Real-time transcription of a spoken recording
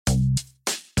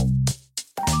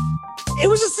It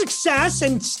was a success,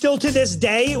 and still to this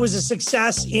day, it was a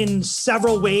success in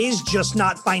several ways, just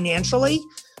not financially.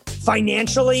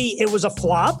 Financially, it was a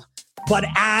flop, but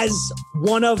as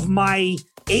one of my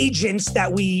agents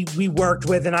that we worked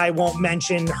with, and I won't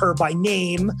mention her by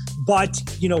name, but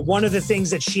one of the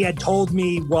things that she had told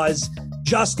me was,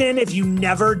 Justin, if you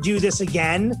never do this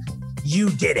again, you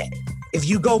did it. If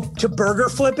you go to burger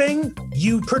flipping,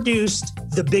 you produced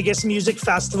the biggest music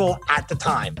festival at the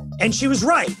time. And she was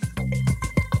right.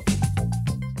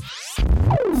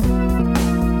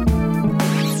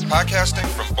 Podcasting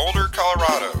from Boulder,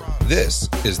 Colorado. This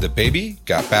is the Baby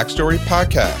Got Backstory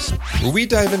podcast, where we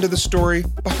dive into the story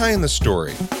behind the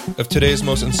story of today's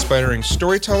most inspiring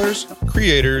storytellers,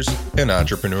 creators, and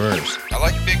entrepreneurs. I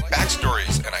like big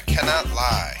backstories, and I cannot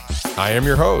lie. I am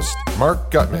your host,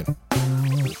 Mark Gutman.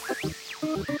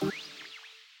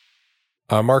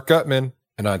 I'm Mark Gutman,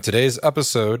 and on today's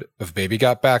episode of Baby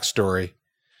Got Backstory,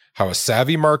 how a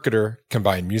savvy marketer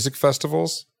combined music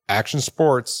festivals, action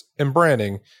sports, and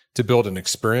branding to build an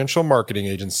experiential marketing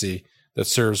agency that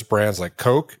serves brands like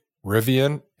Coke,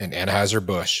 Rivian, and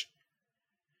Anheuser-Busch.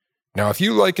 Now, if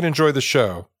you like and enjoy the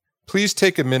show, please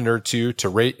take a minute or two to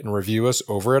rate and review us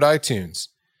over at iTunes.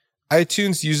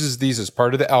 iTunes uses these as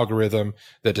part of the algorithm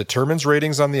that determines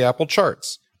ratings on the Apple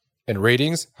charts, and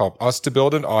ratings help us to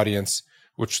build an audience,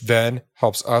 which then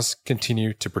helps us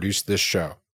continue to produce this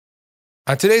show.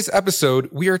 On today's episode,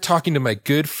 we are talking to my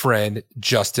good friend,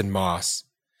 Justin Moss.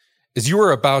 As you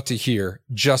are about to hear,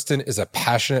 Justin is a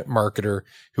passionate marketer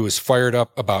who is fired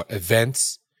up about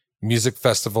events, music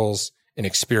festivals, and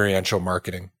experiential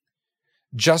marketing.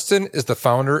 Justin is the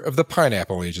founder of the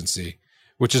Pineapple Agency,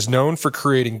 which is known for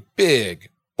creating big,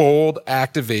 bold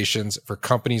activations for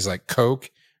companies like Coke,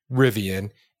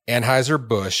 Rivian,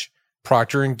 Anheuser-Busch,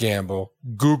 Procter & Gamble,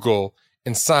 Google,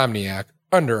 Insomniac,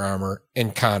 Under Armour,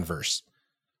 and Converse.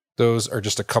 Those are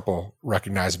just a couple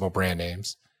recognizable brand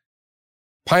names.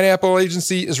 Pineapple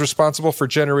Agency is responsible for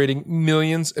generating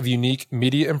millions of unique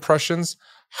media impressions,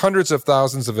 hundreds of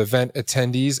thousands of event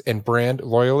attendees and brand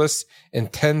loyalists,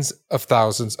 and tens of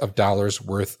thousands of dollars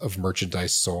worth of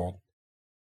merchandise sold.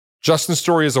 Justin's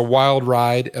story is a wild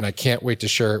ride, and I can't wait to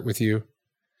share it with you.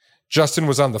 Justin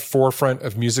was on the forefront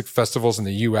of music festivals in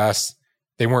the U.S.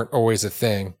 They weren't always a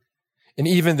thing. And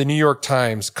even the New York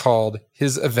Times called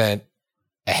his event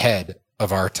ahead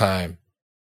of our time.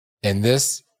 And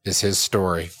this is his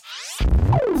story.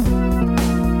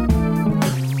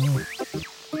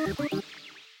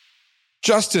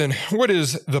 Justin, what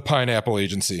is the Pineapple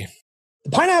Agency? The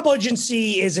Pineapple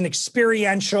Agency is an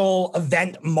experiential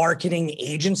event marketing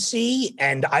agency,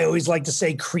 and I always like to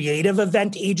say creative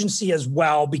event agency as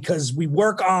well, because we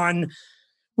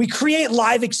create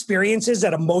live experiences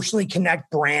that emotionally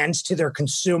connect brands to their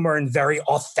consumer in very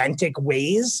authentic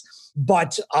ways.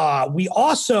 But I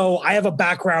have a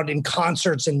background in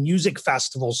concerts and music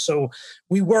festivals. So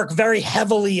we work very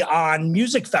heavily on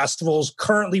music festivals.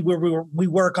 Currently, we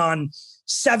work on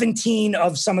 17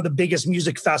 of some of the biggest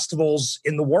music festivals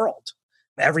in the world.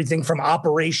 Everything from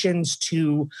operations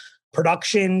to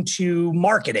production to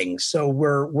marketing. So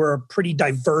we're a pretty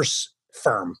diverse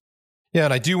firm. Yeah,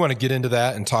 and I do want to get into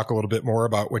that and talk a little bit more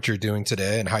about what you're doing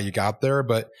today and how you got there.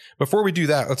 But before we do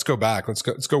that, let's go back. Let's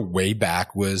go way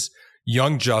back. Was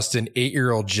young Justin,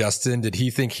 8-year-old Justin, did he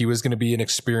think he was going to be an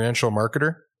experiential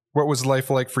marketer? What was life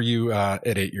like for you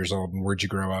at 8 years old, and where'd you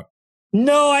grow up?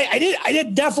 No,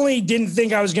 I definitely didn't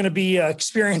think I was going to be an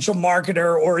experiential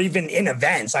marketer or even in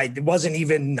events. I wasn't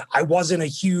a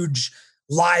huge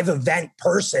live event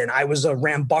person. I was a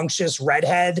rambunctious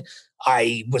redhead.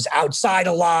 I was outside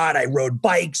a lot. I rode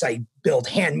bikes. I built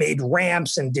handmade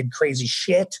ramps and did crazy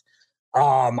shit.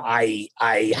 I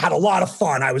had a lot of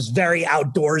fun. I was very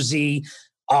outdoorsy.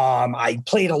 I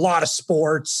played a lot of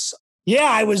sports. Yeah,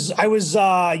 I was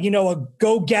a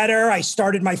go-getter. I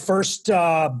started my first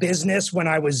business when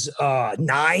I was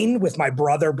 9 with my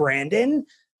brother Brandon,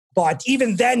 but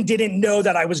even then didn't know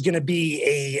that I was going to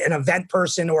be an event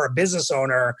person or a business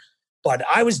owner. But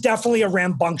I was definitely a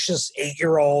rambunctious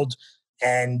 8-year-old,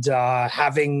 and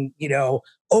having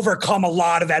overcome a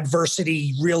lot of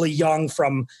adversity really young,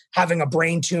 from having a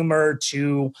brain tumor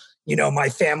to my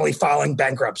family filing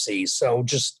bankruptcy. So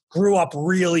just grew up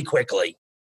really quickly.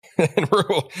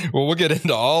 We'll get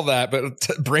into all that,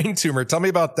 but brain tumor, tell me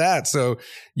about that. So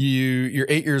you're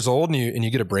 8 years old and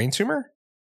you get a brain tumor?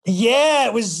 Yeah,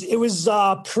 it was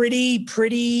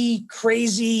pretty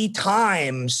crazy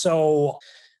time. So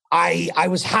I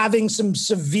was having some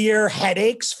severe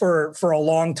headaches for a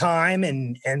long time,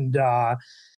 and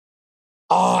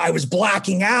I was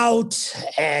blacking out,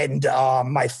 and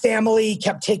my family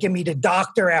kept taking me to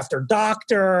doctor after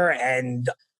doctor, and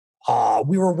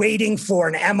We were waiting for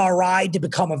an MRI to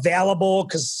become available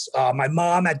because my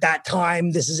mom at that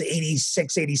time, this is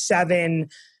 86, 87,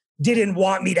 didn't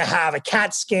want me to have a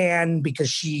CAT scan because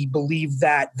she believed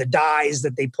that the dyes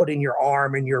that they put in your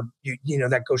arm and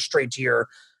that go straight to your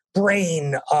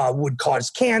brain would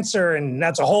cause cancer. And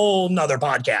that's a whole nother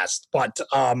podcast. But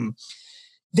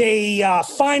they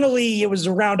finally, it was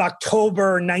around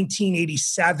October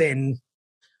 1987,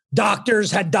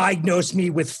 doctors had diagnosed me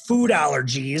with food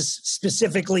allergies,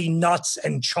 specifically nuts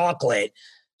and chocolate.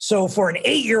 So for an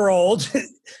 8-year-old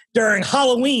during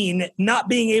Halloween, not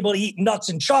being able to eat nuts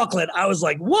and chocolate, I was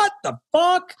like, what the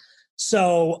fuck?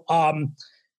 So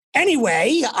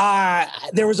anyway,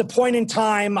 there was a point in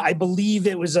time, I believe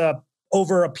it was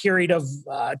over a period of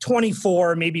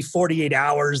 24, maybe 48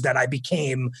 hours that I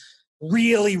became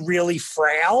really, really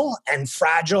frail and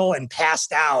fragile and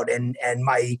passed out. And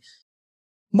my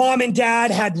mom and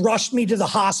dad had rushed me to the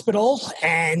hospital,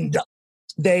 and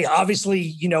they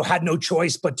obviously, had no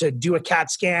choice but to do a CAT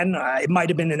scan. It might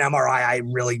have been an MRI. I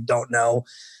really don't know.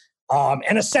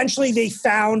 And essentially they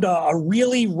found a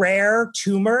really rare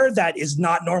tumor that is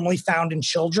not normally found in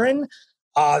children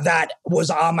that was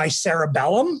on my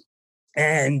cerebellum.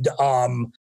 And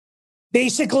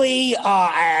basically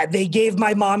they gave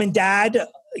my mom and dad,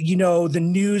 the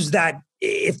news that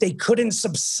if they couldn't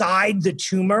subside the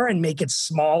tumor and make it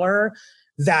smaller,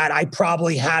 that I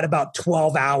probably had about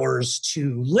 12 hours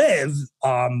to live.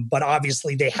 But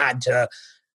obviously they had to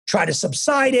try to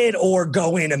subside it or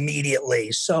go in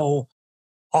immediately. So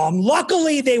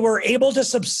luckily they were able to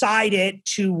subside it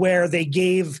to where they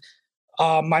gave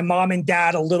my mom and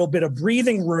dad a little bit of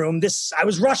breathing room. I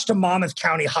was rushed to Monmouth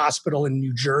County Hospital in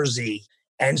New Jersey.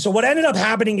 And so what ended up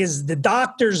happening is the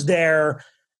doctors there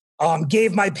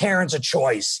gave my parents a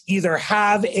choice: either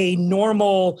have a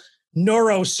normal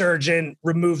neurosurgeon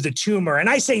remove the tumor. And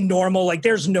I say normal, like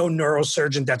there's no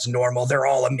neurosurgeon that's normal. They're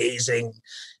all amazing.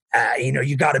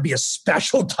 You got to be a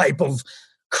special type of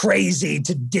crazy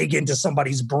to dig into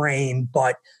somebody's brain.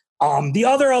 But the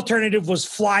other alternative was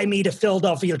fly me to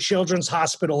Philadelphia Children's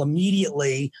Hospital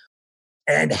immediately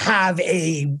and have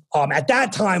at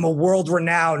that time, a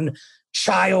world-renowned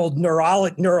child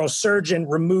neurosurgeon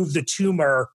remove the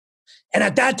tumor. And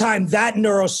at that time, that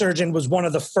neurosurgeon was one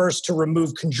of the first to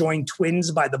remove conjoined twins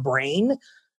by the brain.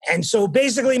 And so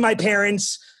basically my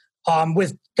parents,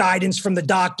 with guidance from the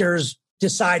doctors,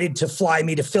 decided to fly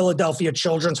me to Philadelphia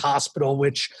Children's Hospital,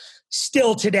 which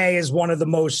still today is one of the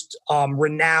most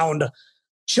renowned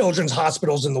children's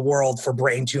hospitals in the world for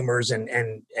brain tumors and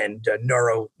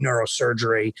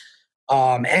neurosurgery.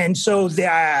 And so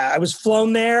I was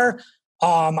flown there.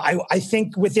 I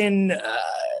think within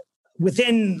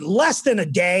less than a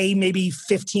day, maybe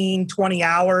 15, 20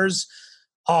 hours,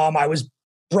 I was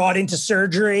brought into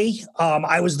surgery.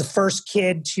 I was the first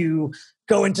kid to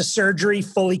go into surgery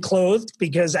fully clothed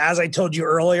because, as I told you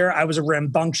earlier, I was a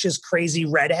rambunctious, crazy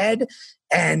redhead,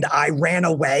 and I ran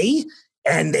away,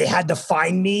 and they had to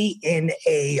find me in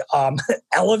a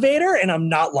elevator, and I'm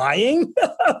not lying.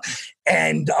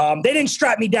 And they didn't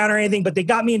strap me down or anything, but they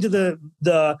got me into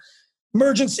the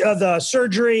emergency of the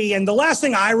surgery. And the last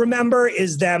thing I remember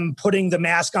is them putting the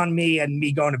mask on me and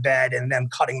me going to bed and them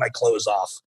cutting my clothes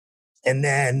off. And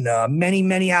then many,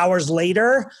 many hours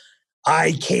later,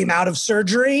 I came out of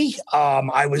surgery.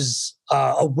 I was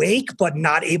awake, but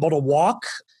not able to walk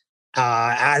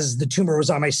as the tumor was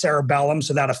on my cerebellum.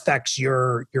 So that affects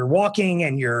your walking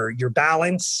and your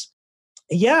balance.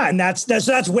 Yeah. And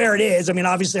that's where it is. I mean,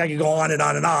 obviously I could go on and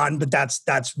on and on, but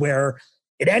that's where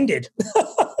it ended.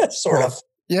 Sort of.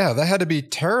 Yeah, that had to be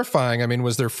terrifying. I mean,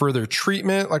 was there further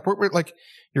treatment? Like, what were like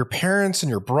your parents and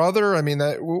your brother? I mean,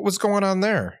 what was going on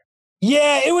there?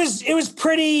 Yeah, it's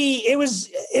pretty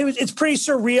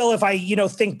surreal if I,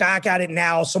 think back at it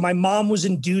now. So my mom was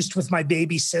induced with my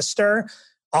baby sister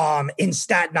in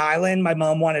Staten Island. My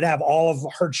mom wanted to have all of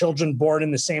her children born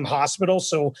in the same hospital.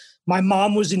 So my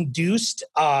mom was induced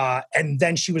and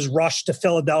then she was rushed to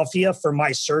Philadelphia for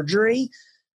my surgery.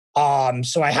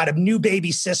 So I had a new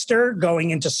baby sister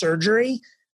going into surgery.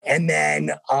 And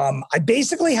then I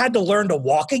basically had to learn to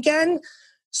walk again.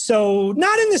 So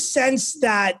not in the sense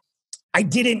that I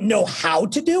didn't know how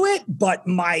to do it, but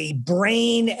my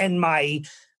brain and my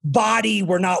body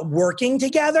were not working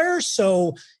together.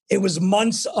 So it was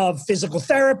months of physical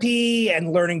therapy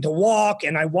and learning to walk.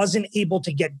 And I wasn't able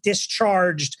to get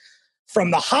discharged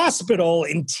from the hospital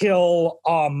until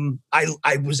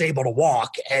I was able to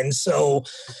walk. And so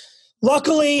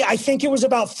luckily, I think it was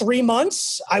about 3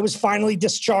 months, I was finally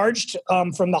discharged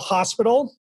from the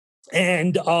hospital.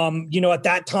 And, at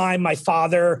that time, my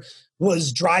father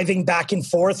was driving back and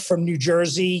forth from New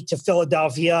Jersey to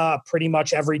Philadelphia pretty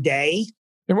much every day.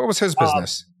 And what was his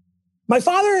business? My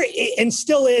father, and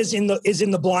still is in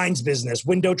the blinds business,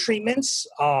 window treatments,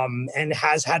 and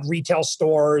has had retail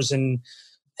stores, and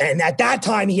at that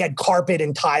time he had carpet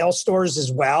and tile stores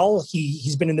as well.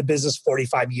 He's been in the business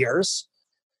 45 years.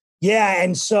 Yeah,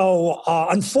 and so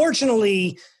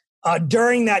unfortunately,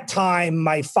 during that time,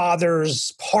 my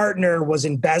father's partner was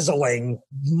embezzling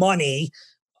money,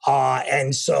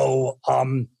 and so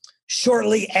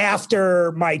shortly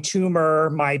after my tumor,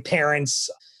 my parents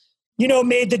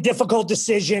made the difficult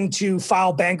decision to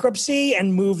file bankruptcy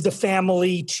and move the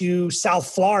family to South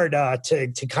Florida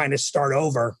to kind of start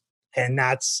over. And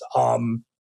that's,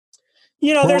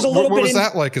 there's a little bit. What was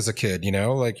that like as a kid?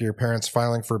 Like your parents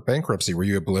filing for bankruptcy? Were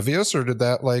you oblivious, or did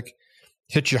that like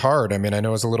hit you hard? I mean, I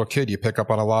know as a little kid, you pick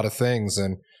up on a lot of things,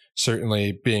 and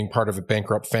certainly being part of a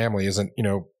bankrupt family isn't,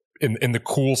 in the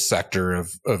cool sector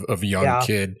of young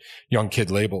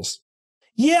kid labels.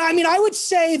 Yeah, I mean, I would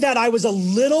say that I was a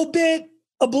little bit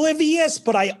oblivious,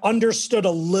 but I understood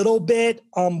a little bit.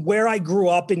 Where I grew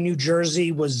up in New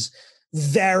Jersey was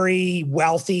very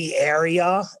wealthy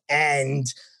area. And,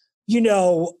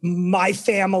 my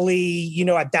family,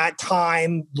 at that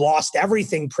time lost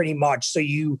everything pretty much. So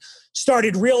you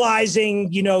started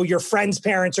realizing, your friends'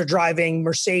 parents are driving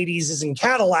Mercedes and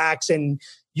Cadillacs, and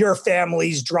your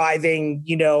family's driving,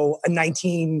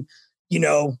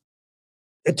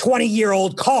 a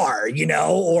 20-year-old car,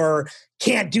 or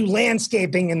can't do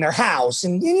landscaping in their house,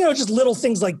 and, just little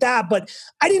things like that. But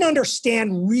I didn't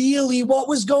understand really what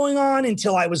was going on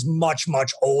until I was much,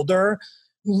 much older.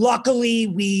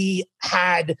 Luckily,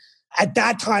 at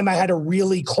that time, I had a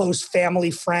really close family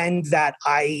friend that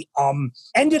I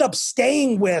ended up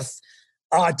staying with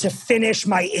to finish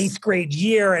my 8th grade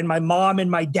year. And my mom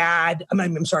and my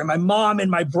mom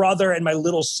and my brother and my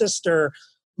little sister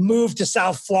moved to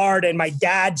South Florida, and my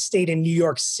dad stayed in New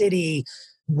York City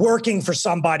working for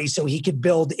somebody so he could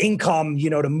build income,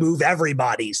 to move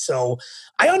everybody. So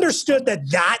I understood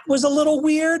that was a little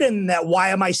weird, and that why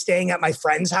am I staying at my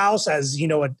friend's house as,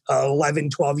 a 11,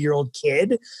 12-year-old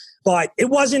kid? But it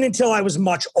wasn't until I was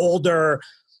much older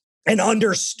and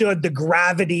understood the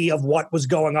gravity of what was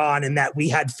going on, and that we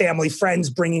had family friends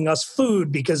bringing us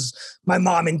food because my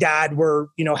mom and dad were,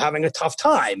 having a tough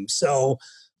time. So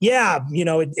yeah, you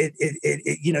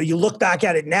look back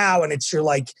at it now and you're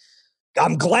like,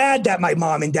 I'm glad that my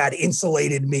mom and dad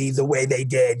insulated me the way they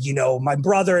did. My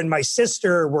brother and my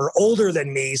sister were older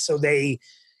than me, so they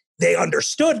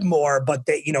understood more, but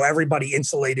everybody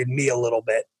insulated me a little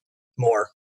bit more.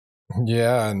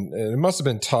 Yeah, and it must have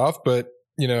been tough, but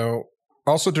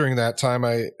also during that time,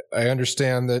 I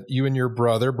understand that you and your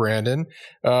brother Brandon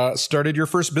started your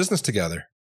first business together.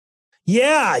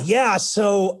 Yeah.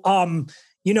 So, I'm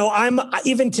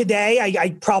even today,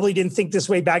 I probably didn't think this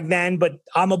way back then, but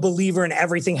I'm a believer in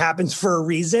everything happens for a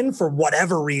reason, for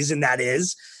whatever reason that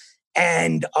is.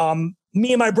 And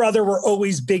me and my brother were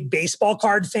always big baseball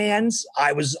card fans.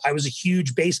 I was a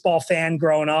huge baseball fan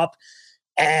growing up,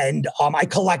 and I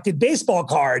collected baseball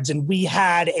cards. And we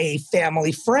had a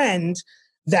family friend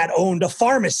that owned a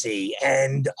pharmacy.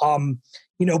 And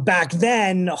back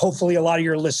then, hopefully a lot of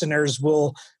your listeners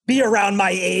will be around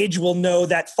my age, will know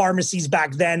that pharmacies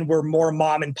back then were more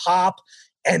mom and pop,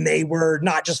 and they were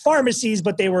not just pharmacies,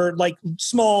 but they were like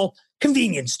small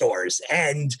convenience stores.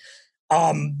 And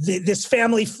this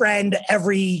family friend,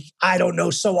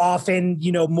 so often,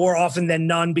 more often than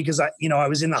none, because I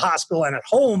was in the hospital and at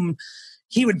home,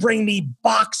 he would bring me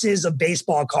boxes of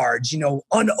baseball cards,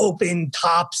 unopened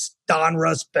Topps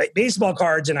Donruss baseball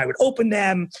cards, and I would open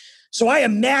them. So I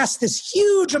amassed this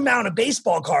huge amount of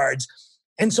baseball cards.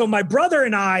 And so my brother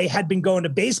and I had been going to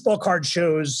baseball card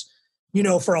shows,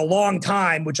 for a long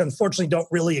time, which unfortunately don't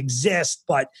really exist.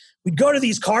 But we'd go to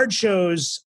these card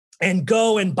shows and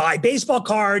go and buy baseball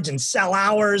cards and sell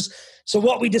ours. So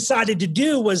what we decided to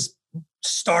do was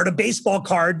start a baseball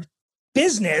card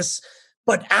business,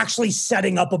 but actually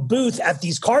setting up a booth at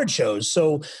these card shows.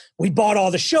 So we bought all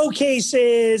the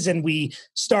showcases, and we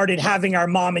started having our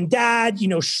mom and dad,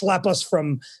 schlep us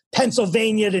from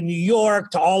Pennsylvania to New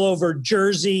York to all over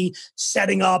Jersey,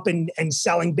 setting up and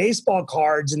selling baseball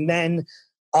cards. And then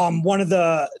one of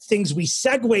the things we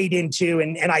segued into,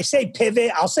 and I'll say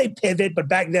pivot, but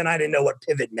back then I didn't know what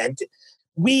pivot meant.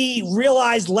 We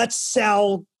realized, let's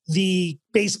sell the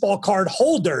baseball card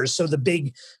holders, so the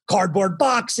big cardboard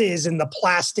boxes and the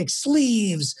plastic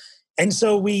sleeves. And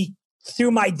so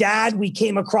through my dad, we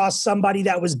came across somebody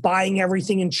that was buying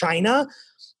everything in China,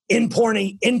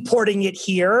 importing it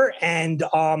here. And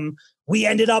we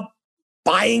ended up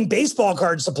buying baseball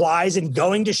card supplies and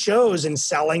going to shows and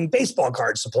selling baseball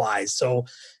card supplies. So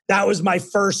that was my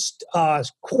first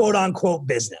quote unquote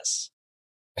business.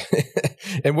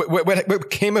 And what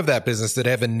came of that business? Did it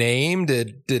have a name?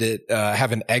 Did it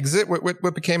have an exit?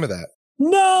 What became of that?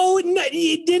 No,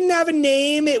 it didn't have a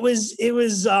name. It was, we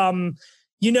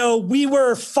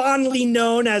were fondly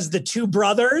known as the two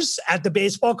brothers at the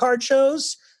baseball card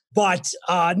shows, but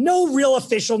no real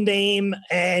official name.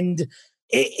 And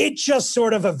it just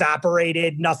sort of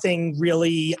evaporated. Nothing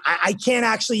really, I can't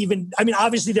actually even,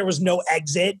 obviously there was no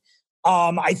exit.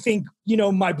 I think,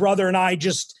 my brother and I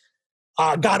just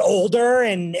got older,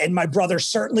 and my brother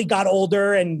certainly got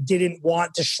older and didn't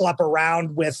want to schlep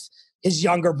around with his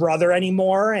younger brother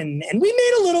anymore. And we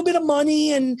made a little bit of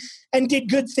money and did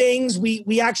good things.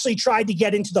 We actually tried to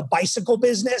get into the bicycle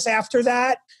business after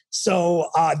that. So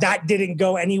that didn't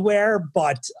go anywhere,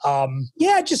 but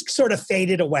it just sort of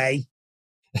faded away.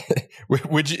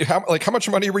 How much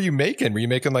money were you making? Were you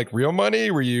making like real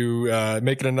money? Were you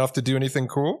making enough to do anything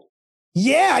cool?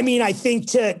 Yeah, I think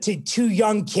to two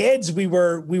young kids, we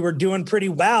were doing pretty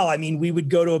well. We would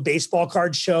go to a baseball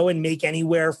card show and make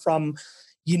anywhere from,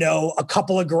 a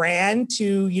couple of grand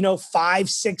to, $5,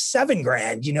 $6,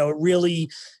 $7 It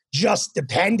really just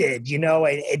depended.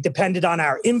 It depended on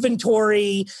our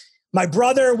inventory. My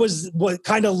brother was what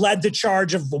kind of led the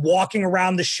charge of walking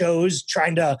around the shows,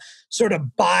 trying to sort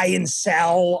of buy and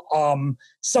sell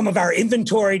some of our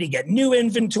inventory to get new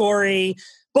inventory.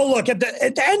 But look, at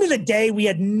the end of the day, we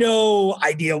had no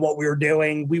idea what we were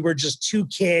doing. We were just two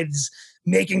kids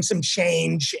making some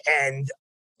change. And,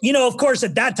 of course,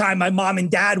 at that time, my mom and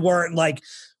dad weren't like,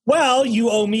 well, you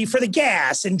owe me for the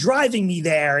gas and driving me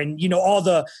there and, all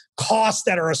the costs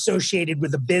that are associated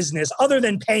with the business other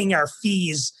than paying our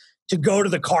fees to go to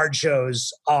the card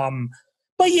shows.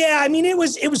 But yeah, it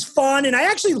was fun. And I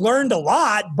actually learned a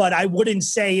lot, but I wouldn't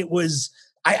say it was,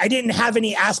 I didn't have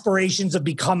any aspirations of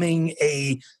becoming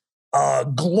a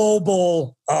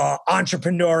global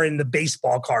entrepreneur in the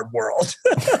baseball card world.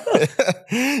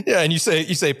 Yeah, and you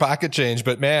say pocket change,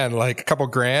 but man, like a couple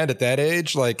grand at that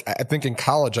age, like I think in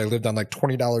college I lived on like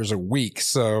 $20 a week.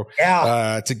 So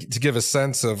yeah, to give a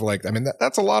sense of like,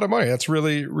 that's a lot of money. That's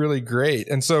really, really great.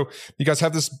 And so you guys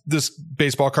have this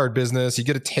baseball card business. You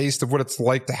get a taste of what it's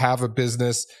like to have a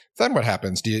business. Then what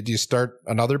happens? Do you start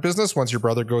another business once your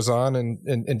brother goes on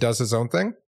and does his own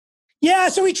thing? Yeah,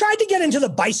 so we tried to get into the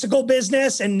bicycle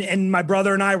business, and my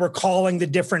brother and I were calling the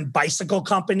different bicycle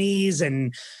companies.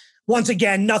 And once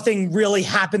again, nothing really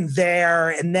happened there.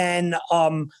 And then,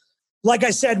 like I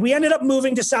said, we ended up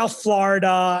moving to South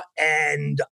Florida,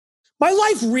 and my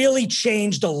life really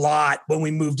changed a lot when we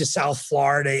moved to South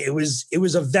Florida. It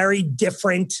was a very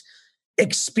different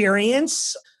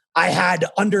experience. I had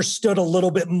understood a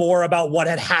little bit more about what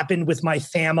had happened with my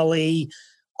family.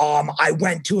 I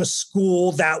went to a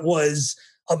school that was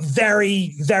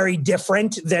very, very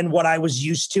different than what I was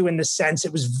used to, in the sense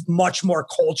it was much more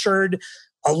cultured,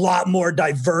 a lot more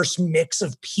diverse mix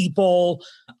of people.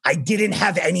 I didn't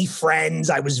have any friends.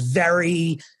 I was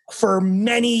for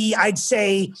many, I'd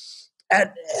say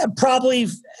probably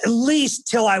at least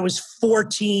till I was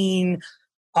 14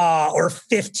 or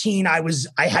 15, I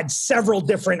had several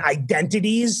different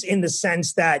identities, in the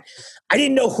sense that I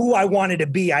didn't know who I wanted to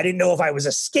be. I didn't know if I was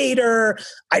a skater.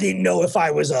 I didn't know if I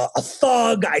was a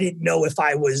thug. I didn't know if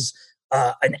I was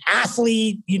an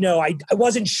athlete. I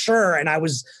wasn't sure. And I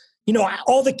was,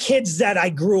 all the kids that I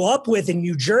grew up with in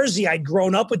New Jersey, I'd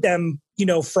grown up with them,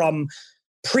 from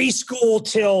preschool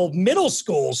till middle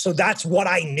school. So that's what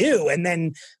I knew. And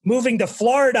then moving to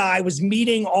Florida, I was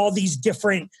meeting all these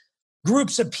different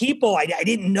groups of people I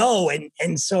didn't know.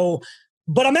 And so,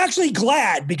 but I'm actually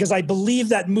glad, because I believe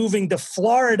that moving to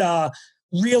Florida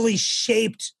really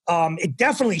it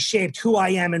definitely shaped who I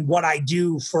am and what I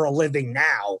do for a living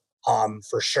now,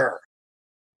 for sure.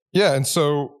 Yeah. And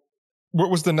so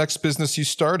what was the next business you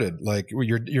started? Like,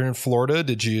 you're in Florida.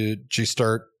 Did you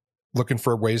start looking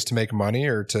for ways to make money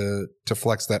or to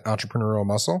flex that entrepreneurial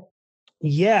muscle?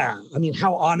 Yeah.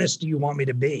 How honest do you want me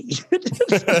to be?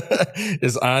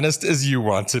 As honest as you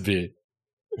want to be.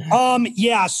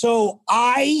 Yeah. So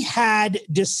I had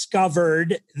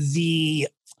discovered the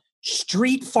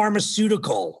street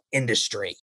pharmaceutical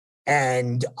industry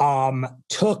and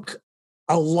took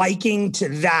a liking to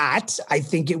that. I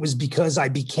think it was because I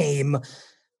became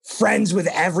friends with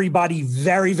everybody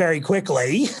very, very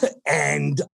quickly.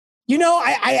 And,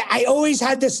 I always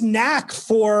had this knack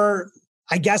for,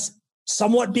 I guess,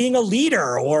 somewhat being a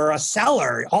leader or a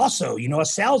seller also, a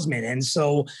salesman. And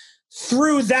so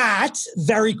through that,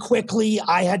 very quickly,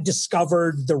 I had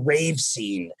discovered the rave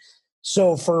scene.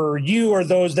 So for you or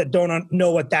those that don't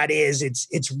know what that is,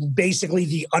 it's basically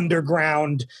the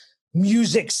underground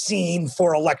music scene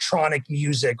for electronic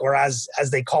music, or as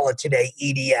they call it today,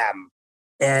 EDM.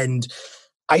 And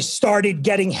I started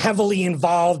getting heavily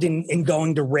involved in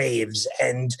going to raves.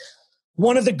 And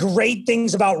one of the great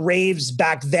things about raves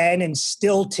back then and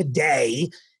still today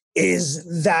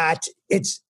is that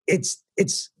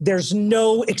there's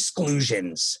no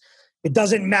exclusions. It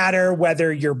doesn't matter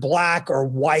whether you're black or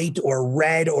white or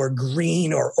red or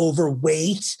green or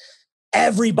overweight.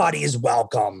 Everybody is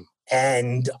welcome.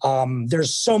 And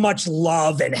there's so much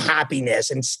love and happiness.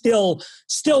 And still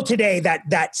today,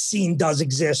 that scene does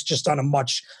exist, just on a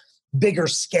much bigger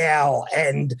scale.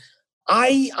 And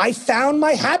I found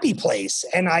my happy place.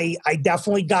 And I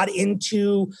definitely got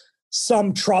into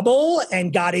some trouble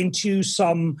and got into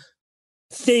some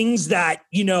things that,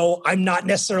 I'm not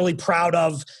necessarily proud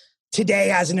of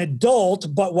today as an adult.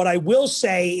 But what I will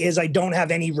say is I don't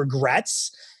have any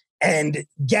regrets. And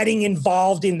getting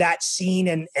involved in that scene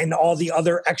and all the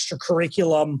other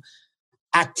extracurriculum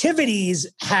activities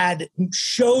had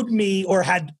showed me, or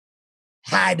had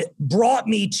brought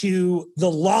me to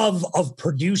the love of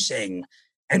producing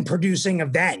and producing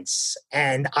events.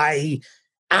 And I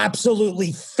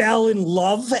absolutely fell in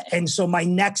love. And so my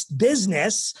next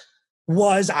business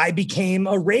was I became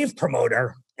a rave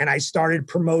promoter. And I started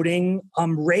promoting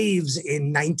raves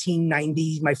in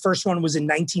 1990. My first one was in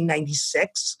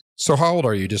 1996. So how old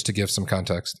are you, just to give some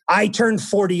context? I turned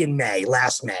 40 in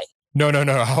last May. No.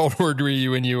 How old were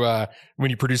you when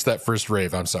you produced that first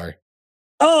rave? I'm sorry.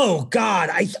 Oh, God.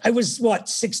 I was,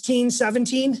 16,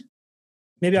 17?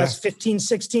 Maybe I was 15,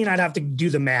 16. I'd have to do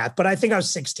the math, but I think I was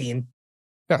 16.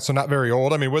 Yeah, so not very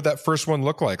old. I mean, what did that first one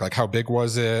look like? Like, how big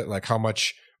was it? Like, how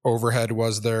much overhead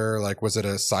was there? Like, was it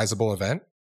a sizable event?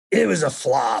 It was a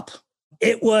flop.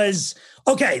 It was,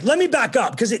 okay, let me back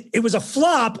up, because it was a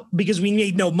flop because we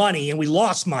made no money and we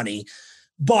lost money.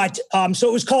 But so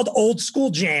it was called Old School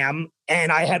Jam,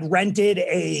 and I had rented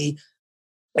a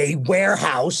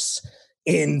warehouse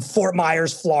in Fort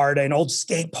Myers, Florida, an old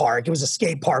skate park. It was a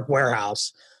skate park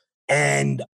warehouse.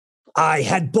 And I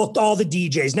had booked all the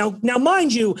DJs. Now,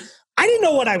 mind you, I didn't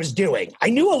know what I was doing.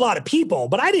 I knew a lot of people,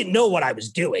 but I didn't know what I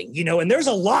was doing, and there's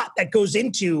a lot that goes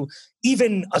into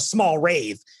even a small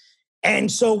rave.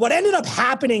 And so what ended up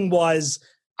happening was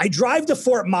I drive to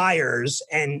Fort Myers,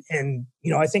 and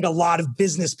I think a lot of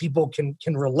business people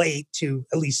can relate to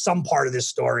at least some part of this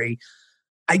story.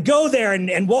 I go there,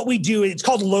 and what we do, it's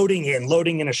called loading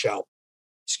in a show.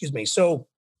 Excuse me. So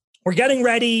we're getting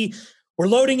ready. We're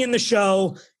loading in the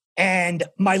show. And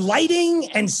my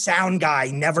lighting and sound guy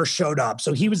never showed up.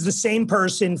 So he was the same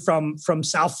person from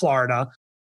South Florida.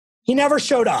 He never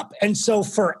showed up. And so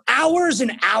for hours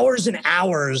and hours and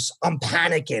hours, I'm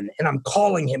panicking, and I'm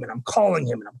calling him, and I'm calling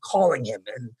him, and I'm calling him,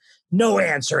 and no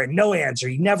answer, and no answer.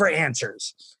 He never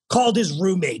answers. Called his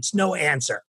roommates, no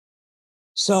answer.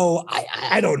 So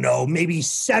I don't know, maybe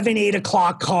 7, 8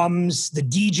 o'clock comes, the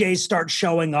DJs start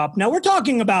showing up. Now we're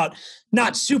talking about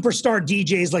not superstar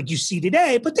DJs like you see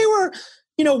today, but they were,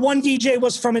 one DJ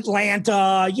was from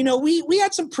Atlanta. We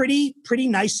had some pretty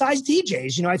nice sized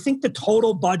DJs. I think the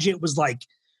total budget was like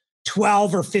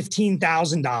 $12,000 or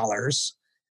 $15,000.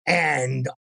 And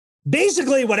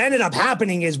basically what ended up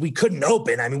happening is we couldn't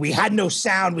open. I mean, we had no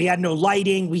sound, we had no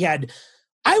lighting. We had,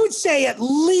 I would say, at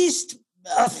least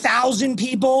 1,000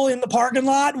 people in the parking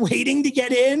lot waiting to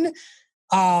get in.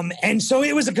 And so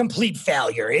it was a complete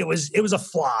failure. It was a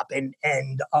flop. And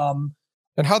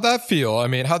how'd that feel? I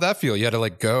mean, how'd that feel? You had to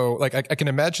go, I can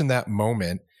imagine that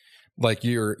moment. Like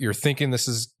you're thinking this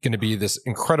is going to be this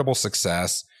incredible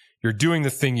success. You're doing the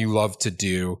thing you love to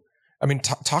do. I mean,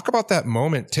 talk about that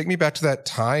moment. Take me back to that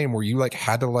time where you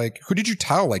had to who did you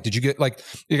tell? Did you get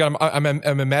I'm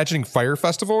imagining Fire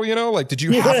Festival, did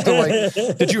you have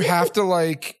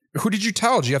to who did you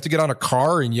tell? Did you have to get on a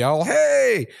car and yell,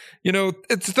 hey,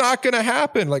 it's not going to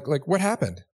happen? Like what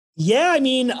happened? Yeah. I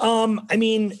mean, from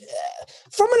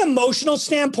an emotional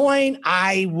standpoint,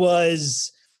 I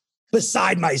was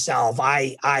beside myself.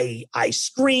 I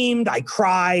screamed, I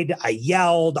cried, I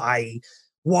yelled, I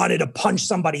wanted to punch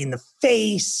somebody in the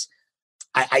face.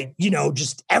 I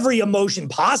just every emotion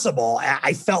possible.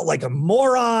 I felt like a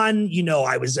moron.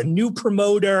 I was a new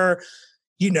promoter.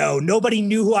 Nobody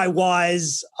knew who I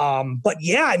was. But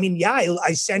yeah, I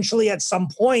essentially at some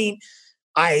point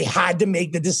I had to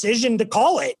make the decision to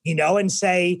call it, and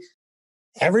say,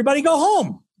 everybody go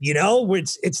home.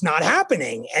 It's not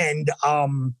happening. And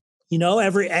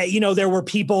there were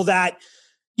people that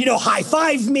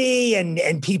high-fived me,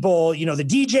 and people, the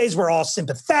DJs were all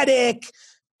sympathetic.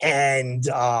 And,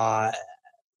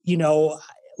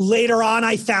 later on,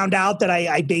 I found out that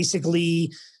I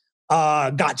basically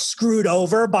got screwed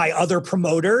over by other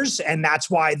promoters. And that's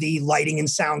why the lighting and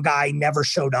sound guy never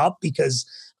showed up, because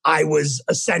I was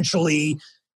essentially,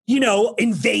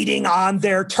 invading on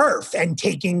their turf and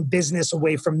taking business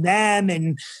away from them.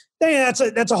 And that's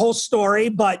a whole story.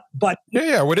 But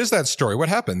yeah. What is that story? What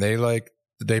happened? Did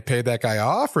they pay that guy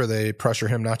off, or they pressure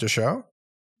him not to show?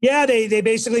 Yeah, they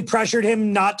basically pressured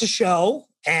him not to show,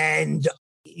 and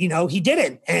he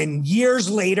didn't. And years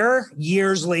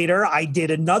later, I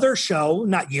did another show,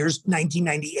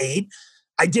 1998.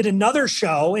 I did another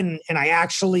show, and I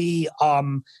actually,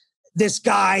 this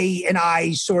guy and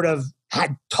I sort of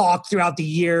had talked throughout the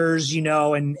years,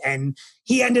 and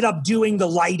he ended up doing the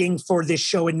lighting for this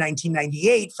show in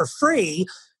 1998 for free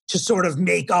to sort of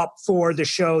make up for the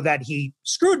show that he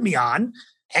screwed me on.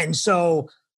 And so,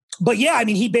 but yeah, I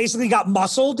mean, he basically got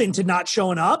muscled into not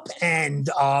showing up. And,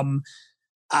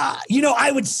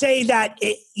 I would say that,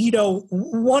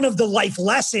 one of the life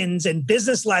lessons and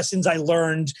business lessons I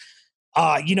learned,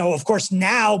 of course,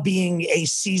 now being a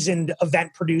seasoned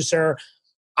event producer,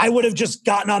 I would have just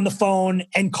gotten on the phone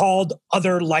and called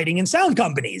other lighting and sound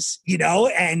companies,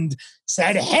 and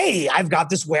said, hey, I've got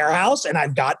this warehouse and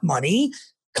I've got money.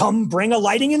 Come bring a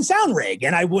lighting and sound rig.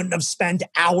 And I wouldn't have spent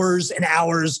hours and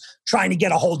hours trying to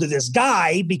get a hold of this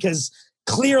guy, because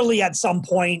clearly at some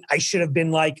point I should have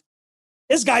been like,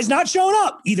 this guy's not showing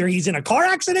up. Either he's in a car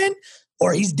accident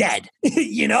or he's dead,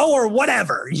 or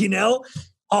whatever,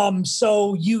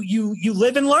 So you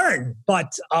live and learn.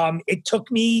 But it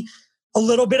took me a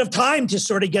little bit of time to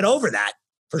sort of get over that,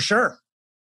 for sure.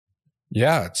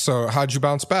 Yeah. So how'd you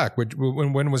bounce back?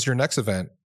 When was your next event?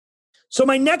 So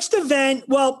my next event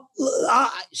that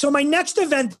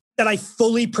I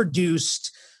fully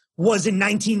produced was in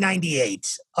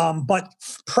 1998. But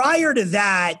prior to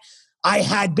that, I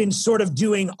had been sort of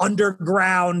doing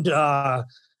underground,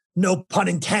 no pun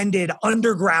intended,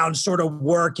 underground sort of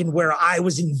work, in where I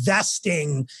was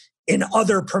investing in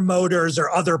other promoters or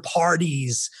other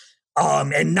parties.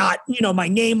 And not, my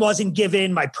name wasn't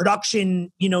given, my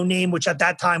production, name, which at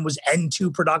that time was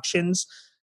N2 Productions.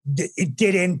 It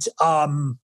didn't, I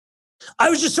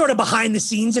was just sort of behind the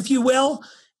scenes, if you will.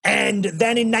 And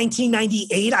then in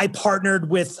 1998, I partnered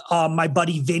with my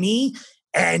buddy Vinny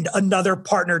and another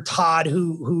partner, Todd,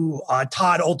 who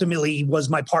Todd ultimately was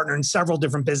my partner in several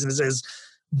different businesses.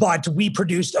 But we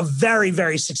produced a very,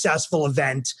 very successful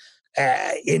event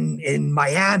in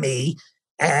Miami.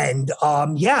 And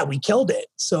we killed it.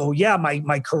 So yeah,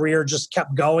 my career just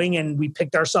kept going and we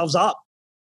picked ourselves up.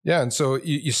 Yeah. And so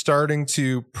you're starting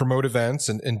to promote events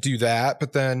and do that,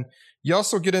 but then you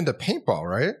also get into paintball,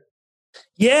 right?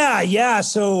 Yeah.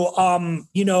 So,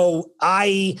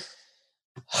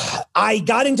 I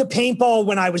got into paintball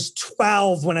when I was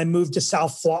 12, when I moved to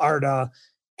South Florida.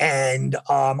 And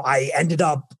I ended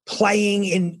up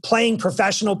playing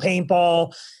professional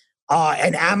paintball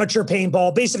and amateur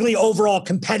paintball, basically overall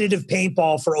competitive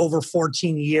paintball for over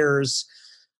 14 years.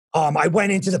 I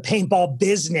went into the paintball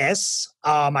business.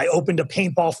 I opened a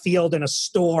paintball field in a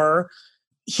store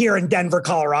here in Denver,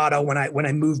 Colorado when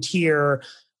I moved here,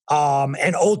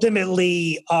 and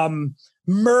ultimately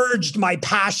merged my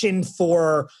passion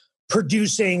for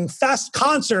producing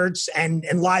concerts and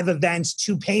live events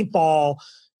to paintball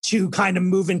to kind of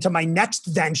move into my next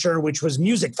venture, which was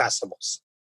music festivals.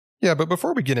 Yeah, but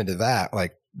before we get into that,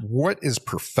 what is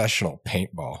professional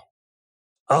paintball?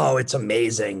 Oh, it's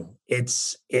amazing.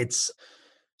 It's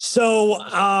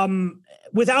so,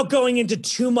 without going into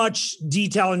too much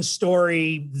detail and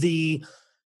story, the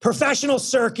professional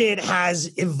circuit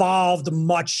has evolved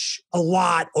a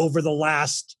lot over the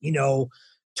last,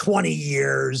 20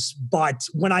 years. But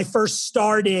when I first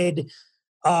started,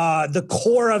 the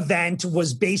core event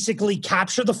was basically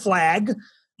capture the flag,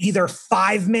 either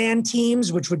 5-man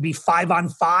teams, which would be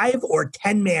 5-on-5, or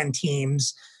 10-man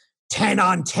teams,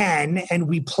 10-on-10. And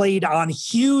we played on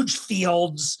huge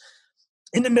fields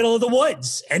in the middle of the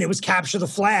woods, and it was capture the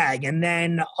flag. And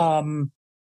then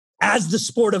as the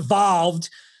sport evolved,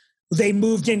 they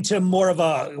moved into more of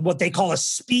what they call a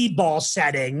speedball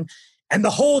setting. And the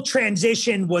whole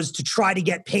transition was to try to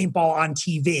get paintball on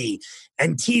TV.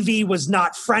 And TV was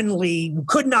not friendly,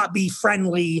 could not be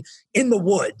friendly in the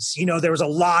woods. There was a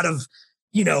lot of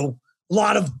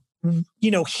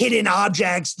hidden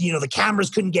objects. The cameras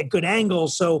couldn't get good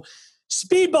angles. So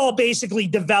speedball basically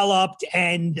developed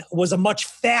and was a much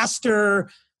faster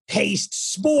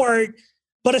paced sport.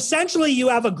 But essentially you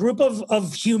have a group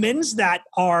of humans that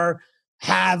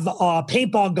have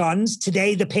paintball guns.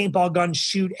 Today, the paintball guns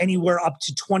shoot anywhere up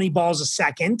to 20 balls a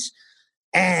second.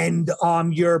 And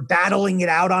you're battling it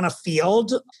out on a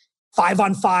field.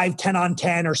 5-on-5,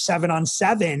 10-on-10, or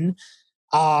 7-on-7.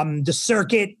 The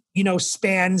circuit,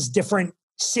 spans different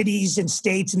cities and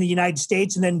states in the United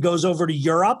States and then goes over to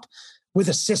Europe with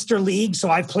a sister league. So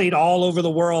I've played all over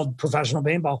the world professional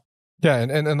paintball. Yeah.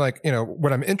 And like,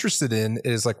 what I'm interested in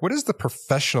is like, what does the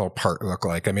professional part look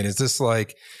like? I mean, is this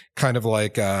like kind of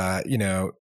like,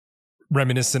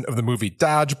 reminiscent of the movie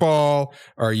Dodgeball?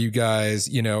 Are you guys,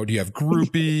 do you have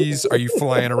groupies? Are you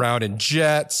flying around in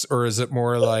jets? Or is it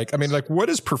more like, what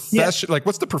is like,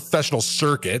 what's the professional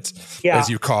circuit, as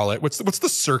you call it? What's the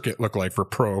circuit look like for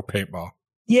pro paintball?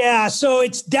 Yeah. So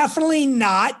it's definitely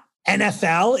not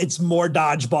NFL. It's more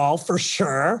dodgeball for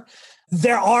sure.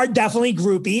 There are definitely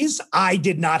groupies. I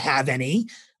did not have any,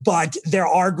 but there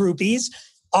are groupies.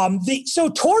 So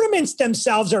tournaments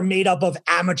themselves are made up of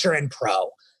amateur and pro.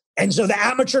 And so the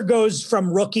amateur goes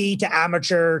from rookie to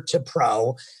amateur to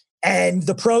pro. And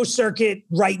the pro circuit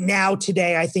right now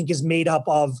today, I think, is made up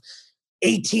of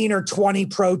 18 or 20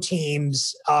 pro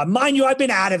teams. Mind you, I've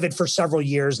been out of it for several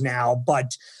years now,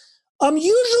 but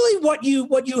usually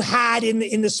what you had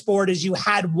in the sport is you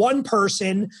had one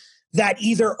person that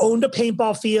either owned a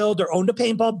paintball field or owned a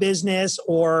paintball business,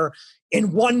 or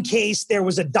in one case, there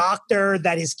was a doctor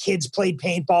that his kids played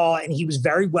paintball and he was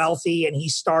very wealthy and he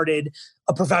started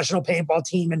a professional paintball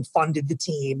team and funded the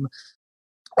team.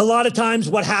 A lot of times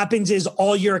what happens is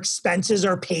all your expenses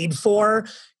are paid for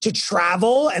to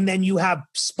travel, and then you have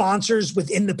sponsors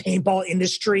within the paintball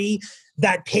industry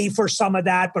that pay for some of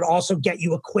that, but also get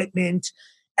you equipment.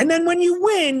 And then when you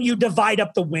win, you divide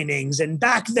up the winnings. And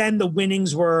back then, the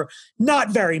winnings were not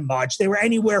very much. They were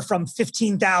anywhere from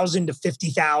 $15,000 to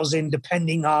 $50,000,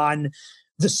 depending on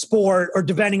the sport or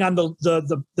depending on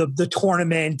the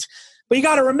tournament. But you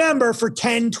got to remember, for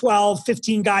 10, 12,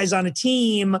 15 guys on a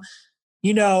team,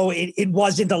 it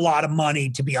wasn't a lot of money,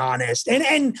 to be honest.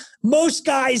 And most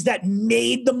guys that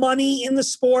made the money in the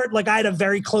sport, like I had a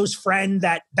very close friend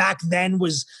that back then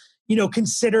was,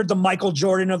 considered the Michael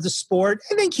Jordan of the sport.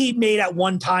 I think he made at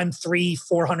one time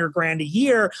 $300,000-400,000 a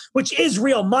year, which is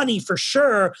real money for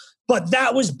sure. But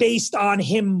that was based on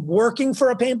him working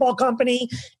for a paintball company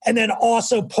and then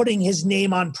also putting his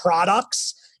name on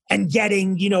products and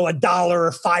getting, $1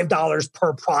 or $5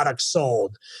 per product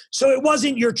sold. So it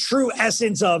wasn't your true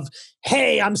essence of,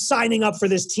 hey, I'm signing up for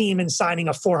this team and signing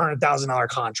a $400,000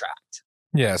 contract.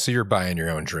 Yeah, so you're buying your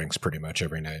own drinks pretty much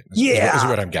every night. Is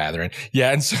what I'm gathering.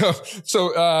 Yeah, and so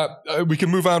we can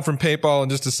move on from paintball in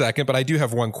just a second, but I do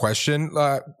have one question.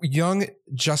 Young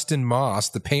Justin Moss,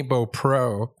 the paintball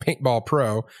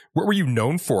pro, what were you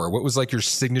known for? What was like your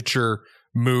signature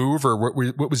move, or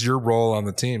what was your role on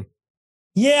the team?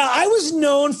 Yeah, I was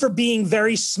known for being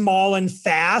very small and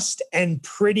fast and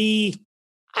pretty,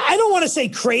 I don't want to say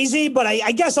crazy, but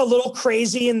I guess a little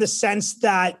crazy in the sense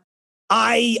that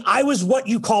I was what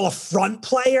you call a front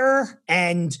player,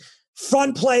 and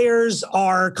front players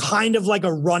are kind of like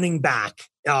a running back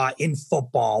in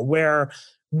football, where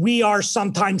we are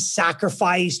sometimes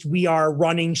sacrificed. We are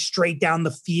running straight down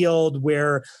the field.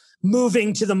 We're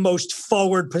moving to the most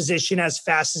forward position as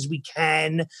fast as we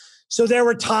can. So there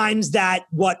were times that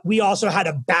we also had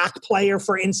a back player,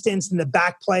 for instance, and the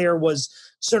back player was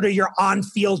sort of your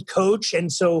on-field coach.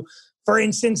 And so, for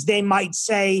instance, they might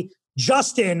say,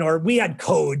 Justin, or we had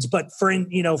codes, but for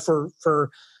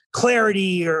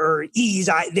clarity or ease,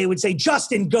 they would say,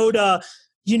 Justin, go to,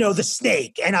 the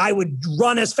snake. And I would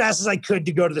run as fast as I could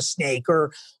to go to the snake.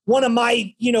 Or one of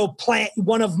my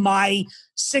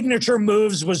signature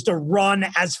moves was to run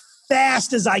as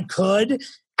fast as I could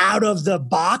out of the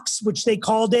box, which they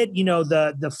called it,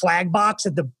 the flag box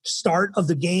at the start of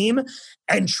the game,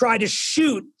 and try to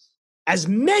shoot as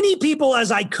many people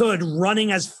as I could,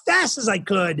 running as fast as I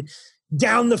could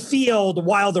down the field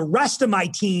while the rest of my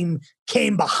team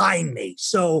came behind me.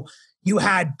 So you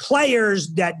had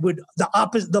players that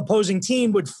the opposing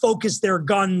team would focus their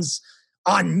guns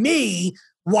on me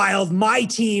while my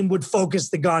team would focus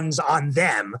the guns on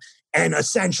them and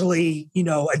essentially,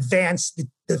 advance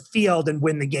the field and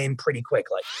win the game pretty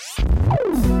quickly.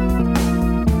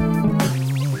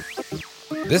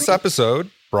 This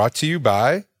episode brought to you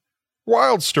by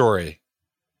Wild Story.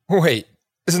 Wait,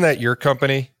 isn't that your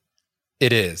company?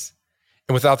 It is.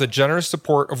 And without the generous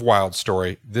support of Wild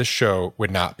Story, this show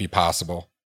would not be possible.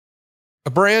 A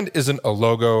brand isn't a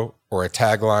logo or a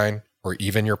tagline or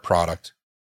even your product.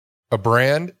 A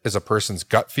brand is a person's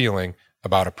gut feeling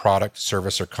about a product,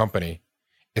 service, or company.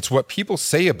 It's what people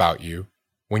say about you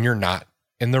when you're not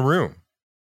in the room.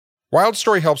 Wild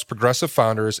Story helps progressive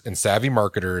founders and savvy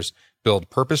marketers build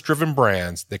purpose-driven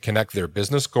brands that connect their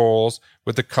business goals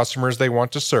with the customers they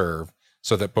want to serve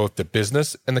so that both the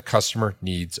business and the customer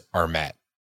needs are met.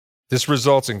 This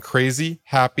results in crazy,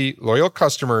 happy, loyal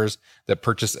customers that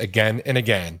purchase again and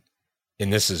again.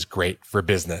 And this is great for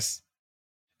business.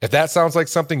 If that sounds like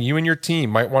something you and your team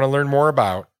might want to learn more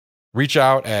about, reach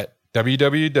out at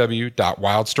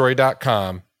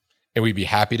www.wildstory.com and we'd be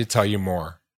happy to tell you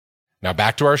more. Now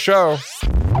back to our show.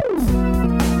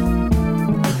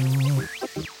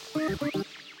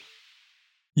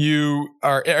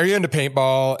 Are you into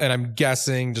paintball? And I'm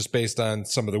guessing just based on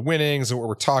some of the winnings and what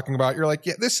we're talking about, you're like,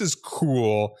 yeah, this is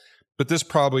cool, but this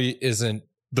probably isn't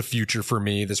the future for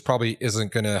me. This probably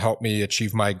isn't going to help me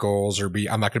achieve my goals I'm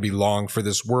not going to be long for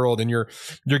this world. And you're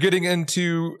getting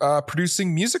into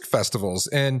producing music festivals,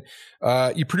 and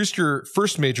you produced your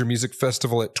first major music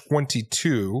festival at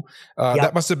 22.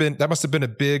 That must have been a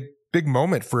big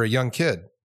moment for a young kid.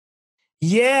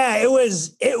 Yeah, it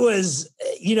was,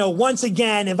 once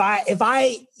again,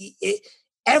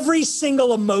 every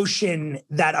single emotion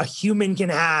that a human can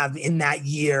have in that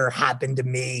year happened to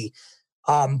me.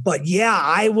 But yeah,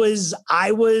 I was,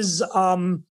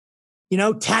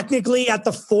 technically at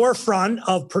the forefront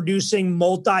of producing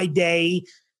multi-day,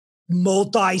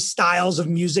 multi-styles of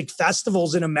music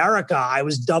festivals in America. I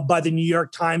was dubbed by the New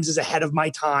York Times as ahead of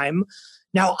my time.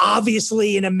 Now,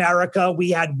 obviously, in America, we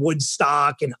had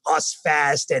Woodstock and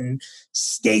Ozfest and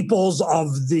staples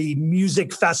of the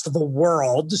music festival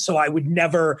world. So I would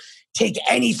never take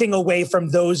anything away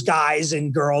from those guys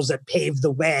and girls that paved the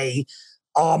way.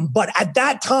 But at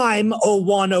that time,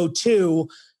 01, 02,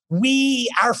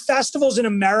 our festivals in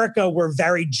America were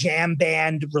very jam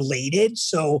band related.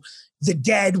 So the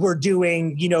Dead were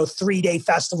doing, 3-day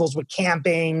festivals with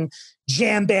camping.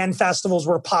 Jam band festivals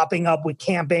were popping up with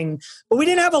camping, but we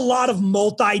didn't have a lot of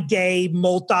multi-day,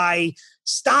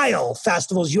 multi-style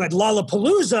festivals. You had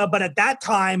Lollapalooza, but at that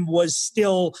time was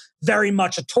still very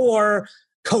much a tour.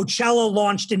 Coachella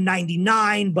launched in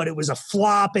 99, but it was a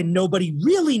flop and nobody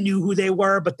really knew who they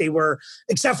were, but they were,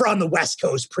 except for on the West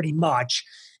Coast, pretty much.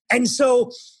 And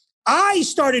so I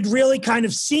started really kind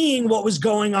of seeing what was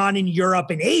going on in Europe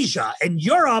and Asia. And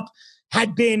Europe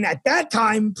had been at that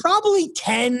time probably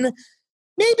 10,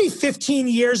 maybe 15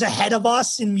 years ahead of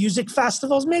us in music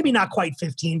festivals, maybe not quite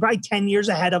 15, probably 10 years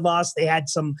ahead of us. They had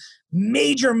some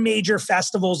major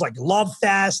festivals like Love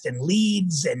Fest and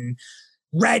Leeds and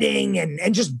Reading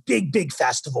and just big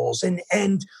festivals.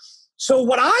 And so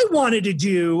what I wanted to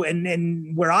do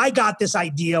and where I got this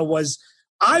idea was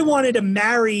I wanted to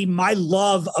marry my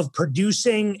love of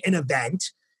producing an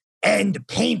event and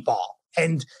paintball.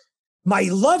 And my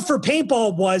love for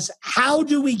paintball was, how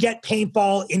do we get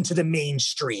paintball into the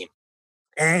mainstream?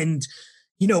 And,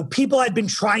 people had been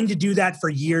trying to do that for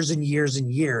years and years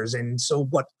and years. And so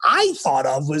what I thought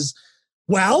of was,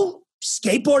 well,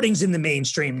 skateboarding's in the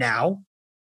mainstream now.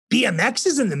 BMX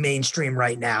is in the mainstream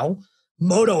right now.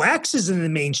 Moto X is in the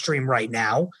mainstream right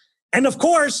now. And of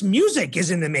course, music is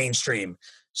in the mainstream.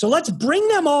 So let's bring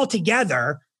them all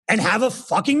together and have a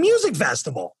fucking music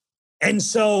festival. And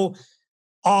so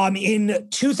in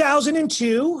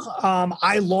 2002,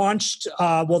 I launched,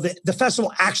 the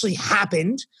festival actually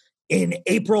happened in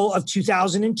April of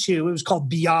 2002. It was called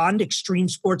Beyond Extreme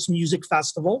Sports Music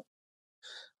Festival.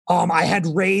 I had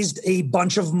raised a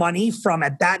bunch of money from,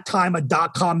 at that time, a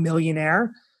dot-com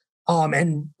millionaire.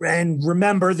 And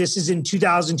remember, this is in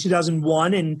 2000,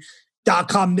 2001, and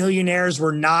dot-com millionaires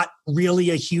were not really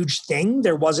a huge thing.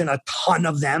 There wasn't a ton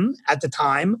of them at the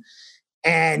time.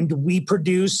 And we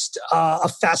produced a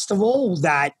festival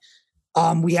that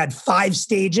we had 5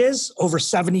 stages, over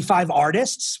 75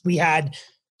 artists. We had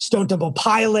Stone Temple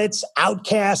Pilots,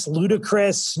 Outkast,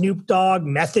 Ludacris, Snoop Dogg,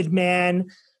 Method Man,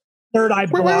 Third Eye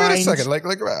Blind. Wait a second.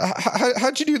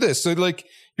 How'd you do this? So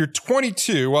you're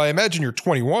 22. Well, I imagine you're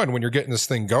 21 when you're getting this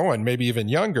thing going, maybe even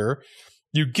younger.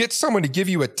 You get someone to give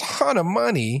you a ton of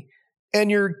money and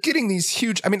you're getting these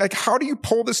huge, how do you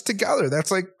pull this together?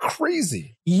 That's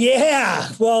crazy. Yeah.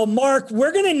 Well, Mark,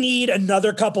 we're going to need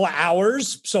another couple of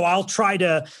hours, so I'll try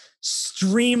to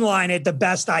streamline it the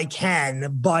best I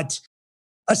can. But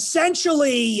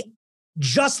essentially,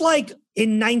 just like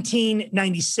in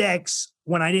 1996,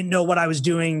 when I didn't know what I was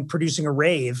doing, producing a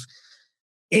rave,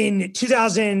 in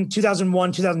 2000,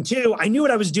 2001, 2002, I knew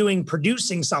what I was doing,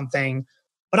 producing something,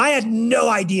 but I had no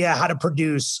idea how to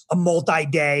produce a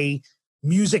multi-day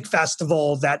music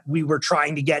festival that we were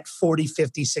trying to get 40,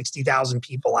 50, 60,000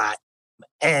 people at.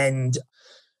 And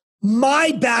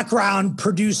my background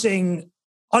producing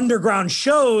underground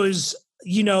shows,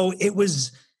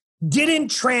 didn't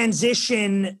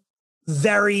transition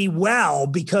very well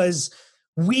because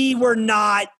we were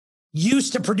not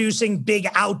used to producing big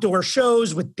outdoor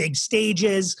shows with big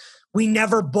stages. We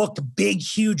never booked big,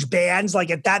 huge bands.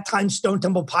 Like at that time, Stone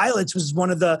Temple Pilots was one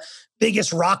of the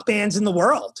biggest rock bands in the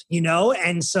world,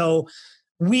 And so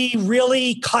we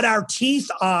really cut our teeth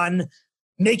on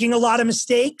making a lot of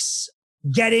mistakes,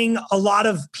 getting a lot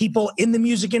of people in the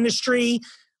music industry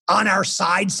on our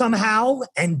side somehow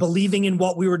and believing in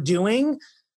what we were doing.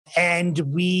 And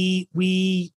we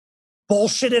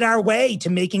bullshitted our way to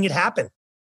making it happen.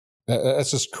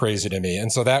 That's just crazy to me.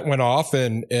 And so that went off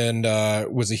and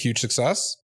was a huge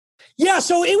success. Yeah,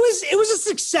 so it was a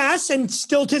success, and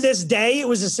still to this day, it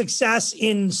was a success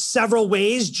in several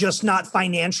ways, just not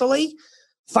financially.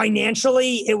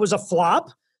 Financially, it was a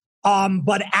flop.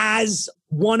 But as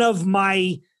one of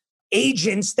my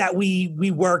agents that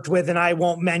we worked with, and I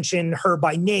won't mention her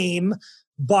by name,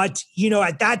 but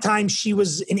at that time she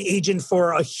was an agent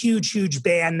for a huge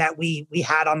band that we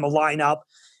had on the lineup.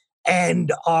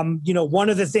 And, one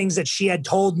of the things that she had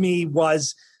told me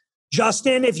was,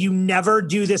 Justin, if you never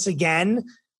do this again,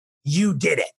 you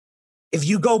did it. If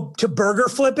you go to burger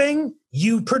flipping,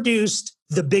 you produced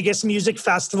the biggest music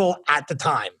festival at the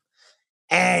time.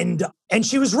 And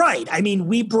she was right. I mean,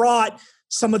 we brought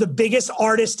some of the biggest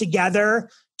artists together.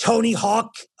 Tony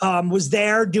Hawk was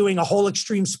there doing a whole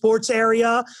extreme sports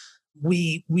area.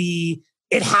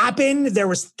 It happened. There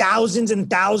was thousands and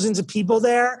thousands of people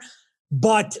there,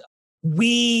 but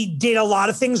we did a lot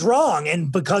of things wrong.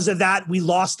 And because of that, we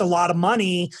lost a lot of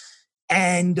money.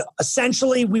 And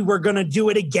essentially, we were going to do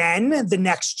it again the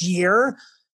next year.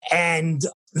 And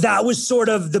that was sort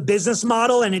of the business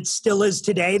model. And it still is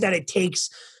today, that it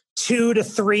takes 2 to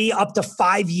 3 up to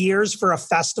 5 years for a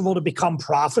festival to become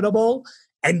profitable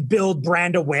and build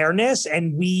brand awareness.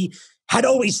 And we had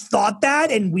always thought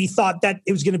that. And we thought that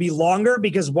it was going to be longer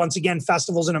because, once again,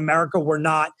 festivals in America were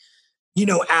not,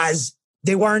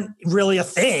 they weren't really a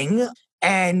thing.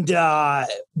 And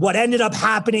what ended up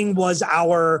happening was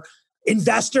our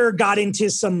investor got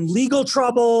into some legal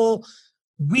trouble.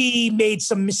 We made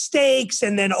some mistakes.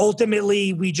 And then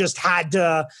ultimately we just had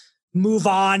to move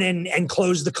on and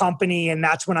close the company. And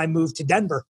that's when I moved to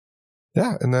Denver.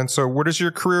 Yeah. And then, so where does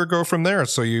your career go from there?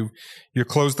 So you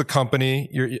close the company.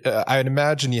 I'd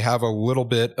imagine you have a little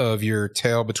bit of your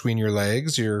tail between your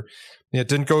legs. It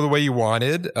didn't go the way you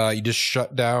wanted. You just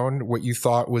shut down what you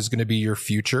thought was going to be your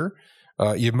future.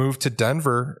 You moved to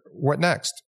Denver. What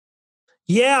next?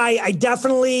 Yeah, I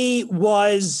definitely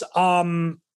was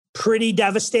pretty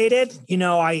devastated.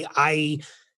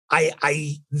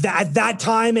 At that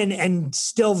time and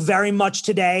still very much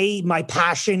today, my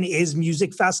passion is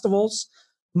music festivals.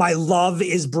 My love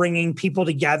is bringing people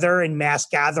together in mass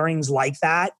gatherings like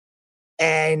that.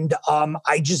 And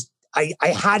I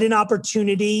had an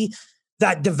opportunity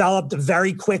that developed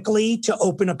very quickly to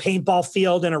open a paintball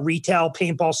field and a retail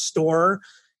paintball store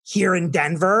here in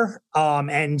Denver.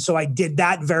 And so I did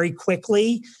that very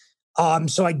quickly.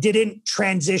 So I didn't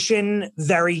transition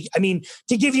to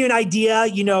give you an idea,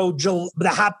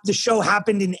 the show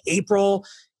happened in April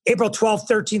 12th,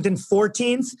 13th, and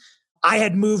 14th. I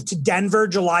had moved to Denver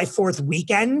July 4th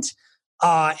weekend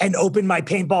and opened my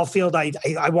paintball field,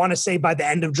 I want to say by the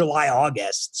end of July,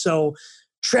 August. So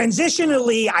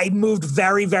transitionally, I moved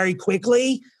very, very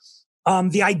quickly.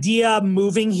 The idea of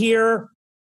moving here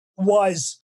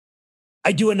was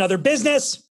I do another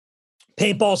business.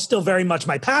 Paintball is still very much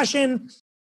my passion.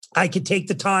 I could take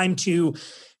the time to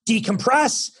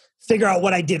decompress, figure out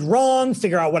what I did wrong,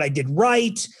 figure out what I did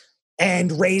right,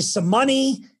 and raise some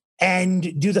money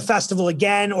and do the festival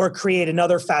again or create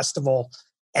another festival.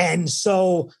 And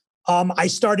so I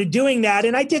started doing that,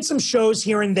 and I did some shows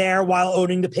here and there while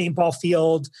owning the paintball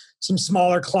field, some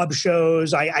smaller club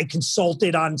shows. I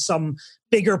consulted on some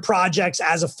bigger projects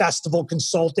as a festival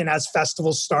consultant as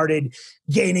festivals started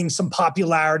gaining some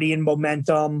popularity and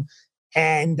momentum.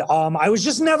 And I was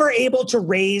just never able to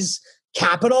raise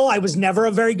capital. I was never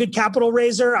a very good capital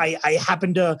raiser. I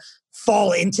happened to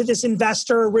fall into this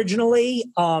investor originally.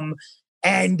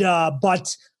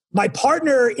 But my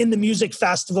partner in the music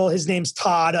festival, his name's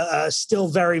Todd, still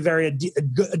very, very a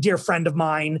dear friend of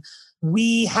mine.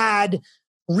 We had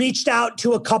reached out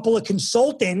to a couple of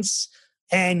consultants,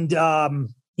 and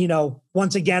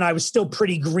once again, I was still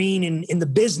pretty green in the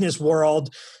business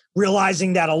world,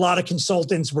 realizing that a lot of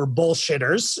consultants were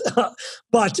bullshitters.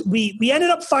 But we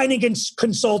ended up finding a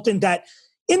consultant that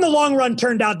in the long run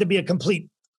turned out to be a complete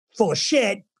full of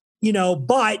shit,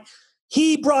 but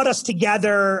he brought us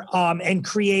together and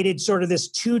created sort of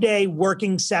this 2-day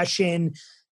working session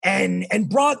and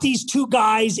brought these two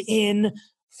guys in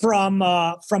from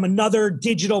another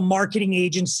digital marketing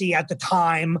agency at the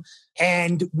time.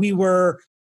 And we were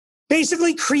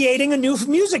basically creating a new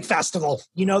music festival.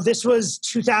 This was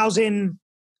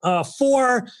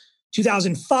 2004.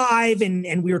 2005,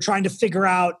 and we were trying to figure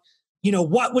out,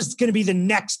 what was going to be the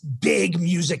next big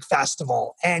music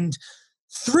festival. And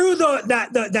through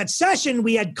that session,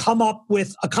 we had come up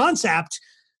with a concept.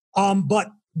 But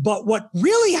what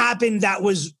really happened that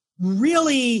was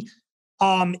really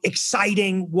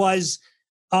exciting was,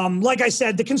 like I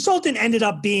said, the consultant ended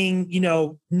up being,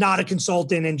 not a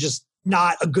consultant and just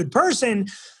not a good person.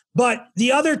 But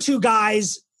the other two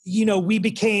guys, we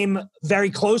became very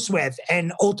close with.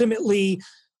 And ultimately,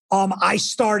 I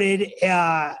started,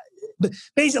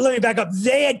 basically, let me back up.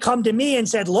 They had come to me and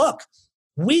said, look,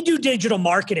 we do digital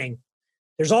marketing.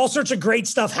 There's all sorts of great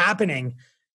stuff happening.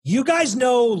 You guys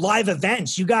know live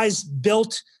events. You guys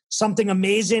built something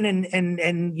amazing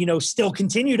and still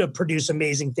continue to produce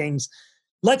amazing things.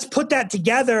 Let's put that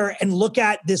together and look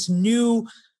at this new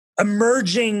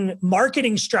emerging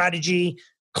marketing strategy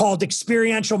called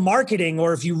experiential marketing,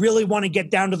 or if you really want to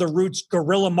get down to the roots,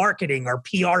 guerrilla marketing or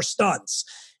PR stunts.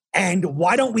 And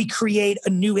why don't we create a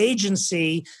new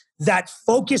agency that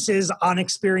focuses on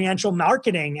experiential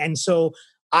marketing? And so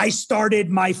I started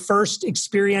my first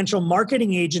experiential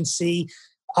marketing agency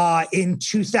in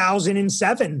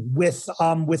 2007 with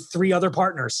 3 other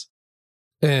partners.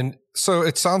 And so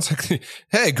it sounds like,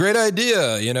 hey, great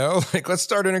idea, let's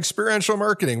start an experiential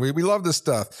marketing. We love this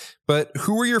stuff. But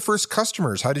who were your first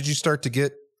customers? How did you start to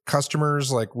get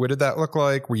customers? Like, what did that look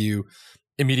like? Were you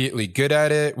immediately good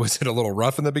at it? Was it a little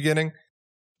rough in the beginning?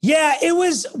 Yeah, it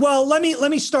was. Well, let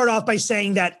me start off by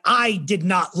saying that I did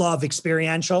not love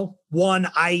experiential. One,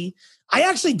 I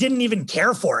actually didn't even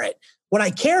care for it. What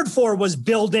I cared for was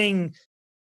building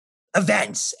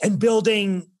events and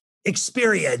building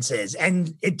experiences.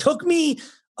 And it took me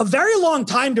a very long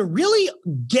time to really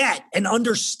get and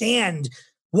understand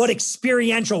what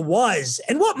experiential was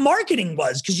and what marketing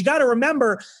was. Because you got to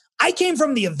remember, I came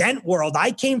from the event world.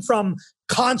 I came from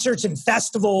concerts and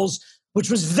festivals,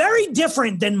 which was very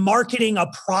different than marketing a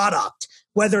product,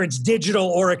 whether it's digital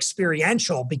or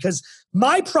experiential, because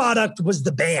my product was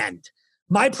the band.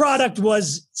 My product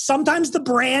was sometimes the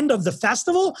brand of the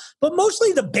festival, but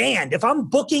mostly the band. If I'm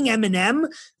booking Eminem,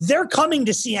 they're coming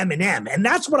to see Eminem, and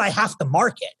that's what I have to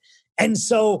market. And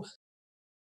so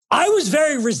I was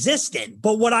very resistant,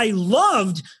 but what I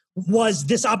loved was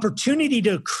this opportunity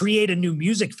to create a new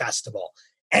music festival.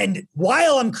 And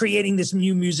while I'm creating this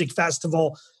new music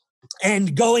festival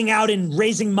and going out and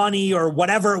raising money or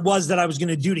whatever it was that I was going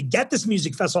to do to get this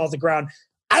music festival off the ground,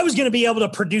 I was going to be able to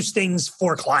produce things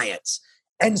for clients.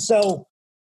 And so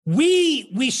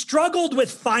we struggled with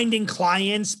finding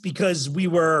clients because we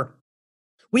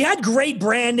had great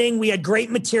branding, we had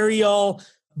great material,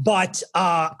 but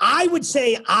I would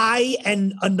say I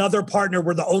and another partner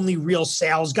were the only real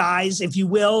sales guys, if you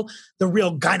will, the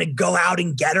real kind of go out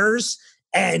and getters.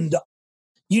 And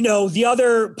the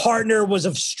other partner was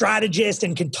a strategist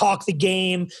and could talk the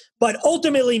game, but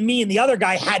ultimately me and the other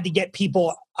guy had to get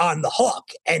people on the hook.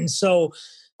 And so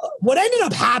what ended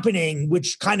up happening,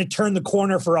 which kind of turned the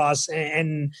corner for us,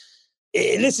 and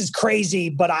this is crazy,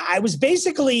 but I was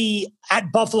basically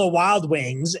at Buffalo Wild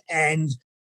Wings, and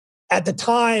at the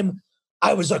time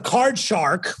I was a card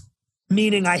shark,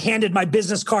 meaning I handed my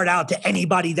business card out to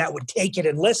anybody that would take it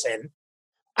and listen.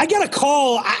 I get a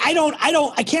call.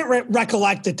 I can't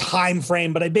recollect the time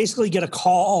frame, but I basically get a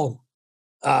call.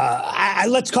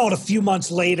 Let's call it a few months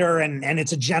later, and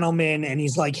it's a gentleman, and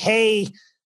he's like, "Hey,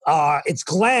 it's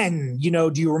Glenn.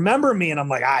 Do you remember me?" And I'm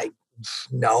like,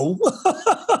 no.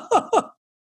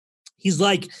 He's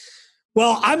like,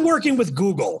 "Well, I'm working with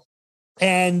Google,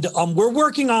 and we're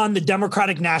working on the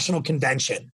Democratic National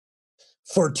Convention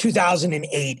for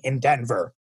 2008 in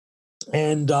Denver,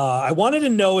 and I wanted to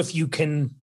know if you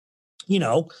can."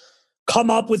 Come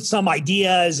up with some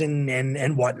ideas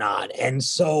and whatnot. And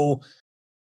so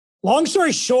long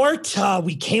story short,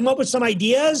 we came up with some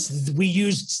ideas. We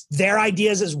used their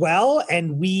ideas as well.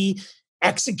 And we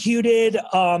executed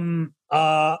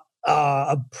a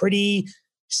pretty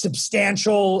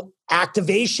substantial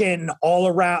activation all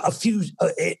around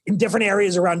in different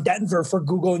areas around Denver for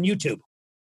Google and YouTube.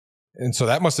 And so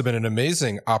that must have been an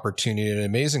amazing opportunity, an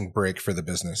amazing break for the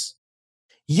business.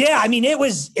 Yeah, I mean, it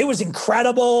was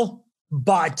incredible,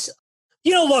 but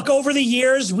look, over the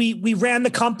years, we ran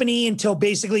the company until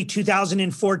basically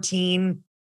 2014.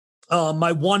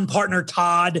 My one partner,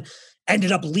 Todd,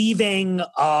 ended up leaving,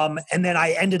 and then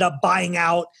I ended up buying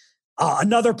out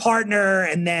another partner,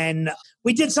 and then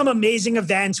we did some amazing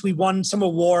events. We won some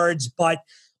awards, but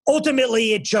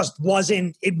ultimately, it just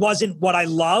wasn't what I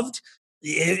loved.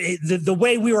 The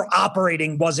way we were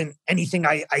operating wasn't anything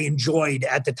I enjoyed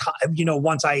at the time,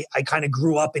 once I kind of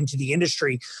grew up into the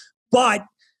industry. But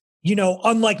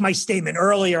unlike my statement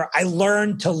earlier, I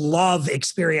learned to love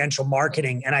experiential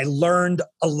marketing, and I learned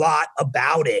a lot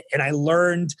about it. And I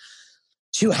learned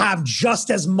to have just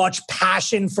as much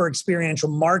passion for experiential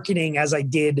marketing as I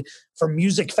did for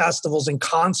music festivals and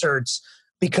concerts,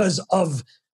 because of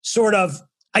sort of,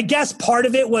 I guess part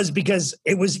of it was because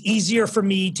it was easier for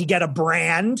me to get a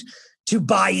brand to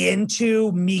buy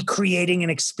into me creating an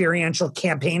experiential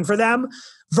campaign for them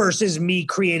versus me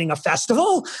creating a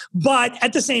festival. But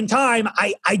at the same time,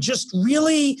 I just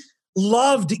really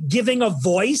loved giving a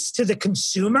voice to the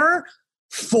consumer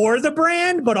for the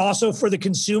brand, but also for the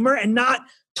consumer, and not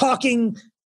talking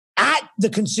at the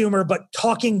consumer, but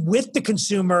talking with the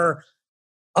consumer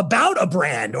about a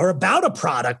brand or about a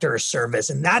product or a service.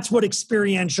 And that's what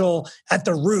experiential at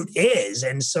the root is.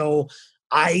 And so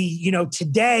I,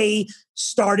 today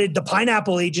started the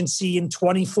Pineapple Agency in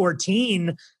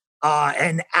 2014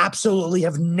 and absolutely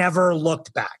have never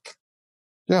looked back.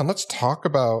 Yeah, and let's talk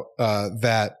about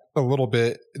that a little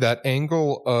bit, that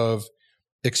angle of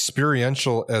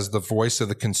experiential as the voice of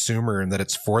the consumer and that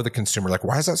it's for the consumer. Like,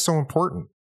 why is that so important?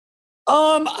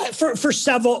 For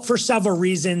several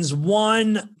reasons.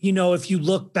 One, if you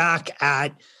look back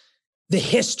at the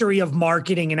history of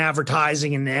marketing and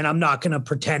advertising, and I'm not going to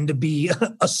pretend to be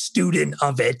a student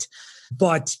of it,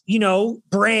 but,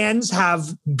 brands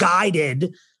have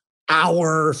guided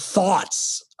our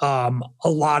thoughts a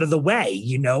lot of the way.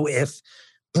 If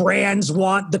brands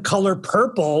want the color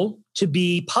purple to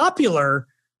be popular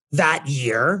that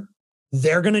year,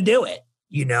 they're going to do it,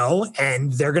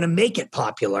 and they're going to make it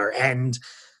popular. And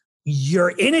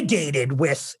you're inundated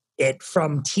with it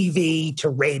from TV to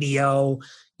radio.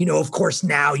 Of course,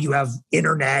 now you have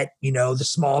internet, the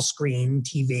small screen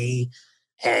TV,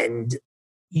 and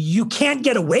you can't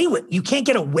get away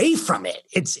from it.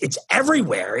 It's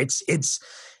everywhere.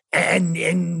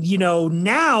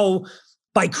 Now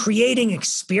by creating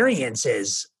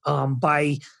experiences,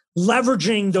 by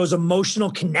leveraging those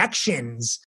emotional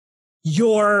connections,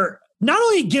 you're not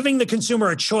only giving the consumer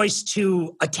a choice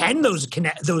to attend those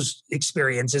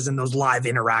experiences and those live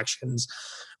interactions,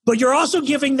 but you're also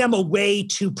giving them a way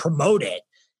to promote it,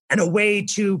 and a way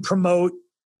to promote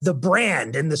the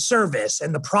brand and the service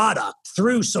and the product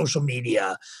through social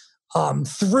media,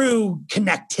 through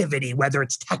connectivity, whether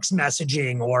it's text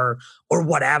messaging or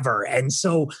whatever. And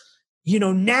so,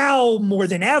 now more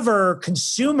than ever,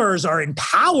 consumers are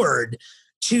empowered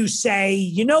to say,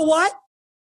 you know what?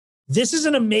 This is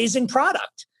an amazing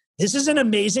product. This is an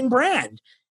amazing brand.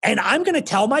 And I'm going to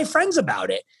tell my friends about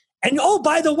it. And oh,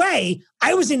 by the way,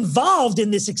 I was involved in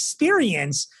this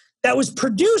experience that was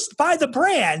produced by the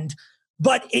brand,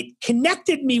 but it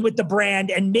connected me with the brand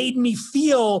and made me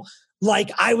feel like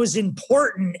I was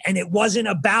important. And it wasn't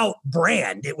about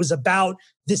brand. It was about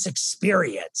this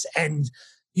experience. And,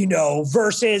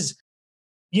 versus,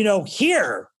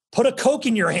 here, put a Coke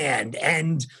in your hand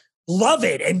and love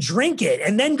it and drink it,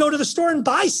 and then go to the store and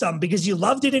buy some because you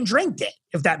loved it and drank it,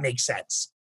 if that makes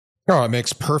sense. Oh, it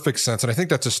makes perfect sense. And I think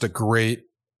that's just a great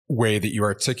way that you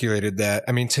articulated that.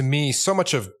 I mean, to me, so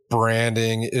much of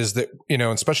branding is that,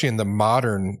 especially in the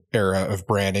modern era of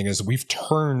branding, is we've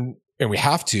turned, and we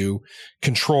have to,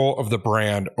 control of the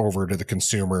brand over to the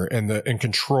consumer, and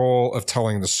control of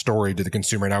telling the story to the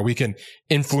consumer. Now we can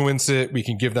influence it. We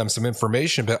can give them some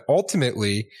information, but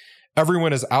ultimately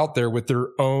everyone is out there with their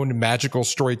own magical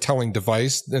storytelling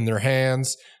device in their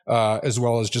hands, as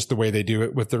well as just the way they do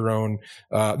it with their own,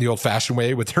 the old fashioned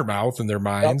way with their mouth and their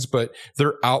minds. Yep. But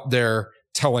they're out there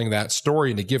telling that story,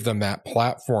 and to give them that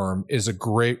platform is a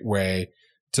great way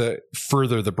to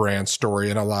further the brand story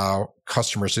and allow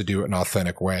customers to do it in an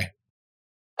authentic way.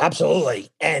 Absolutely.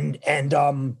 And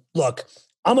look,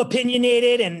 I'm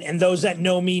opinionated, and those that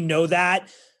know me know that,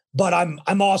 but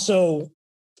I'm also,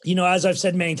 as I've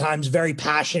said many times, very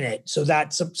passionate. So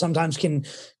that sometimes can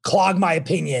clog my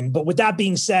opinion. But with that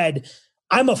being said,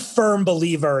 I'm a firm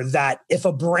believer that if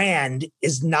a brand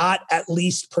is not at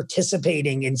least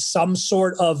participating in some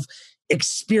sort of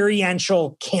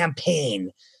experiential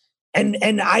campaign, and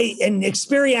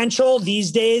experiential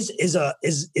these days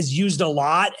is used a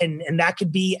lot, and that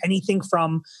could be anything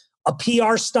from a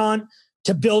PR stunt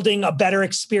to building a better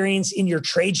experience in your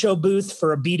trade show booth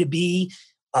for a B2B,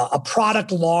 a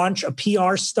product launch, a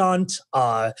PR stunt.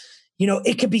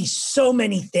 It could be so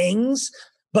many things,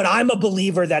 but I'm a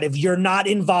believer that if you're not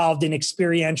involved in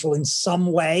experiential in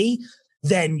some way,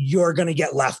 then you're going to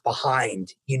get left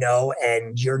behind,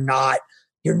 and you're not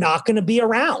going to be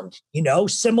around,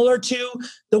 similar to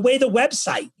the way the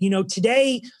website,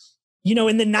 today,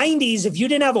 in the 90s, if you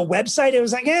didn't have a website, it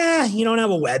was like, you don't have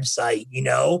a website,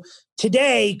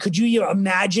 Today, could you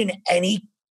imagine any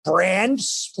brand,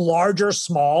 large or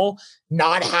small,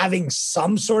 not having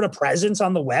some sort of presence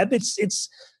on the web, it's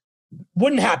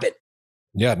wouldn't happen.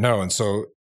 Yeah, no. And so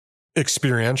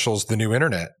experiential's the new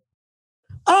internet.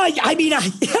 I mean,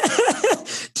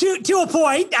 to a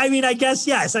point. I mean, I guess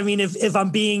yes. I mean, if I'm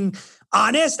being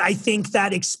honest, I think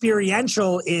that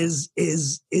experiential is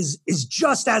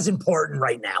just as important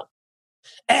right now.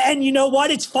 And you know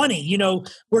what? It's funny. You know,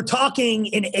 we're talking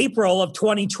in April of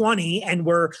 2020, and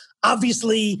we're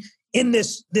obviously in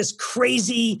this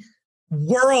crazy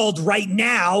world right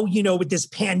now, you know, with this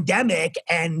pandemic.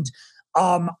 And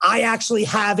I actually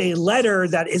have a letter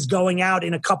that is going out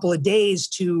in a couple of days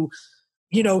to,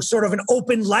 you know, sort of an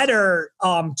open letter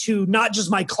to not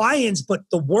just my clients, but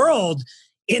the world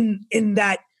in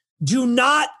that do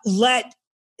not let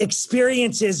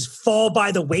experiences fall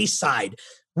by the wayside.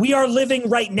 We are living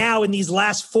right now in these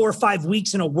last 4 or 5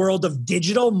 weeks in a world of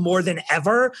digital more than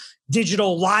ever,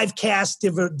 digital live cast,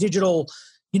 digital,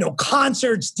 you know,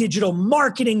 concerts, digital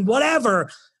marketing,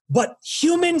 whatever. But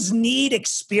humans need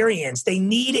experience. They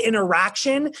need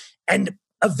interaction, and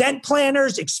event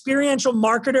planners, experiential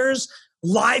marketers,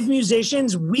 live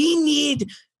musicians, we need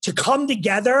to come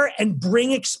together and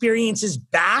bring experiences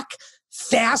back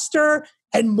faster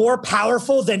and more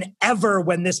powerful than ever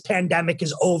when this pandemic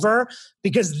is over,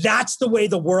 because that's the way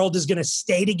the world is going to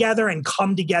stay together and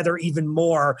come together even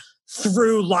more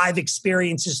through live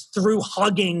experiences, through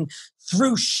hugging,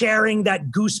 through sharing that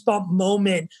goosebump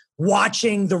moment,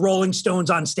 watching the Rolling Stones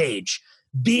on stage,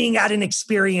 being at an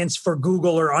experience for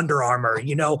Google or Under Armour.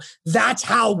 You know, that's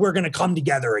how we're going to come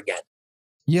together again.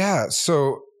 Yeah.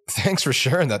 So thanks for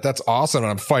sharing that. That's awesome.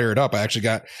 And I'm fired up. I actually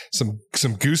got some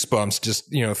goosebumps just,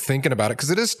 you know, thinking about it, because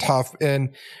it is tough.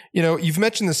 And, you know, you've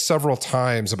mentioned this several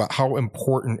times about how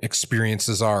important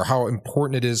experiences are, how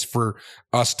important it is for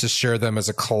us to share them as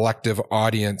a collective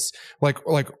audience. Like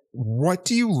what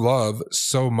do you love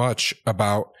so much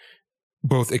about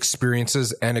both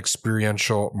experiences and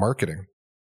experiential marketing?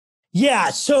 Yeah.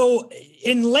 So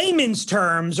in layman's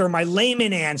terms, or my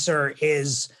layman answer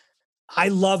is, I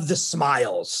love the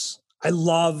smiles. I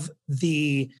love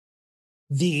the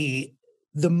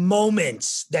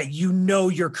moments that you know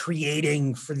you're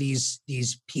creating for these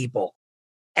people.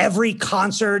 Every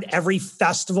concert, every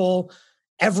festival,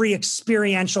 every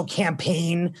experiential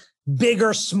campaign, big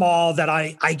or small, that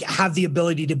I have the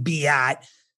ability to be at,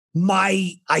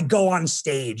 I go on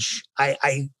stage.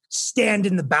 I stand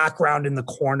in the background in the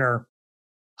corner.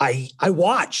 I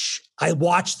watch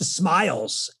the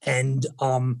smiles, and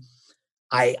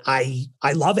I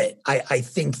love it. I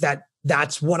think that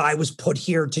that's what I was put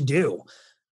here to do.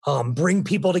 Bring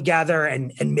people together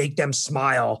and make them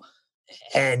smile.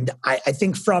 And I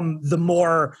think from the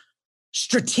more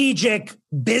strategic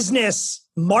business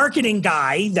marketing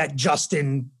guy that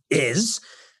Justin is,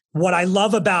 what I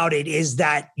love about it is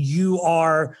that you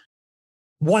are,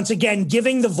 once again,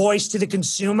 giving the voice to the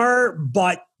consumer,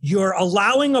 but you're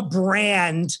allowing a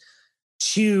brand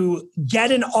to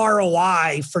get an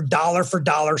ROI for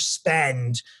dollar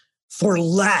spend for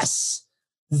less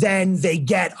than they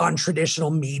get on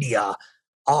traditional media.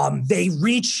 They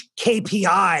reach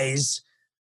KPIs,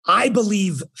 I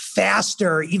believe,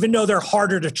 faster, even though they're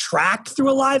harder to track through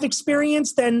a live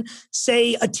experience than,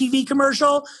 say, a TV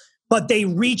commercial, but they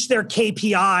reach their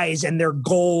KPIs and their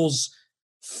goals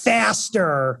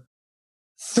faster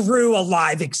through a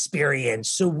live experience.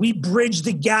 So we bridge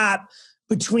the gap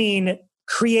between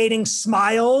creating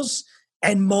smiles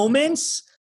and moments,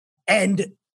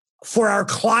 and for our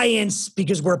clients,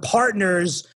 because we're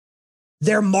partners,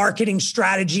 their marketing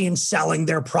strategy and selling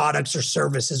their products or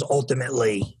services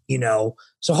ultimately, you know.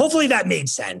 So hopefully that made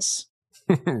sense.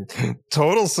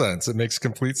 Total sense. It makes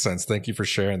complete sense. Thank you for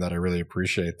sharing that. I really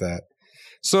appreciate that.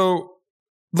 So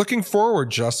looking forward,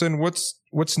 Justin,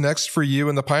 what's next for you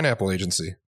and the Pineapple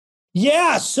Agency?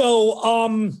 Yeah.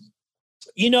 So,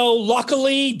 you know,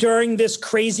 luckily during this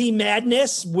crazy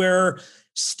madness, we're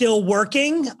still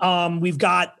working. We've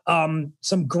got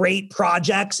some great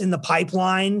projects in the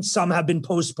pipeline. Some have been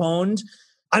postponed.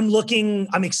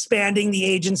 I'm expanding the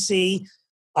agency.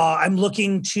 I'm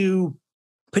looking to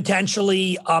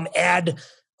potentially add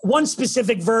one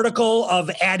specific vertical of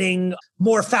adding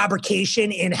more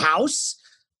fabrication in-house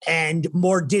and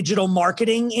more digital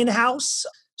marketing in-house,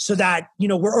 so that, you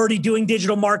know, we're already doing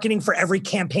digital marketing for every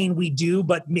campaign we do,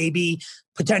 but maybe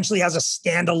potentially as a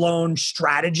standalone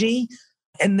strategy.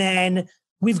 And then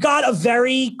we've got a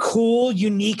very cool,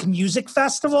 unique music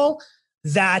festival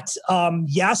that,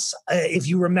 if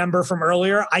you remember from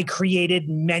earlier, I created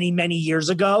many, many years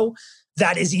ago,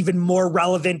 that is even more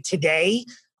relevant today.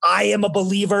 I am a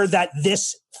believer that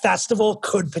this festival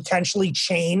could potentially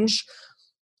change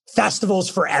festivals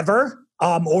forever,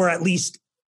 or at least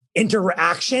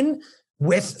interaction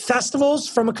with festivals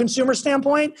from a consumer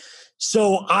standpoint.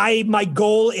 So my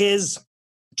goal is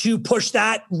to push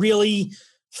that really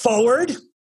forward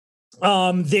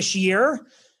this year.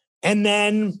 And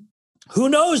then who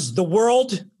knows? The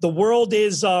world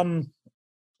is an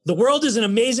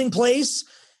amazing place.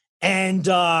 And,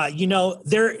 I'm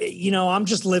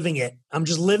just living it. I'm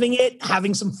just living it,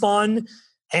 having some fun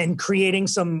and creating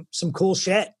some cool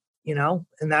shit, and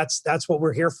that's what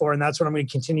we're here for. And that's what I'm going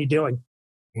to continue doing.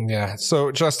 Yeah.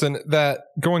 So Justin, that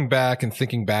going back and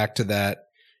thinking back to that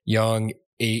young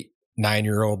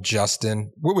 8-9-year-old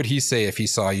Justin, what would he say if he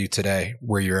saw you today,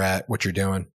 where you're at, what you're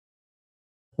doing?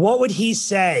 What would he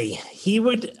say? He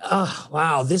would,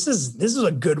 wow, this is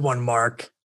a good one, Mark.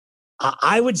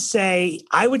 I would say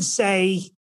he would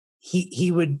say,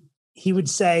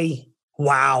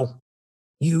 wow,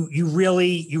 you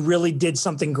really did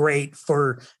something great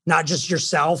for not just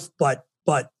yourself, but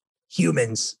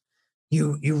humans.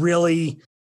 You really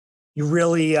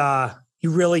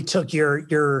took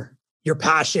your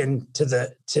passion to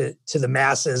the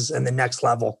masses and the next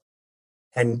level.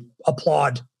 And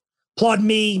applaud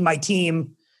me, my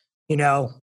team,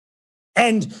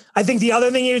 And I think the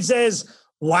other thing he would say is,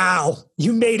 wow,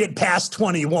 you made it past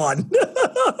 21.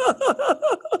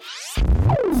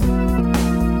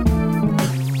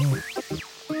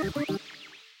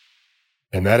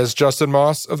 And that is Justin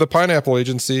Moss of the Pineapple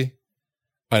Agency,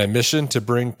 on a mission to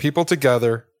bring people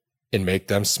together and make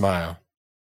them smile.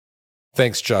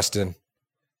 Thanks, Justin.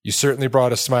 You certainly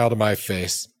brought a smile to my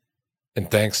face.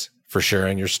 And thanks for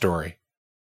sharing your story.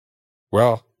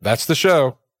 Well, that's the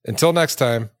show. Until next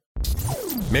time.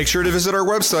 Make sure to visit our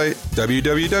website,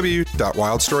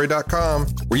 www.wildstory.com,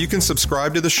 where you can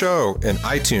subscribe to the show in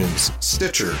iTunes,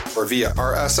 Stitcher, or via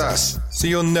RSS, so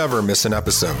you'll never miss an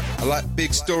episode. I like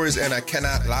big stories and I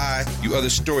cannot lie. You other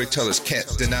storytellers can't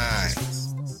deny.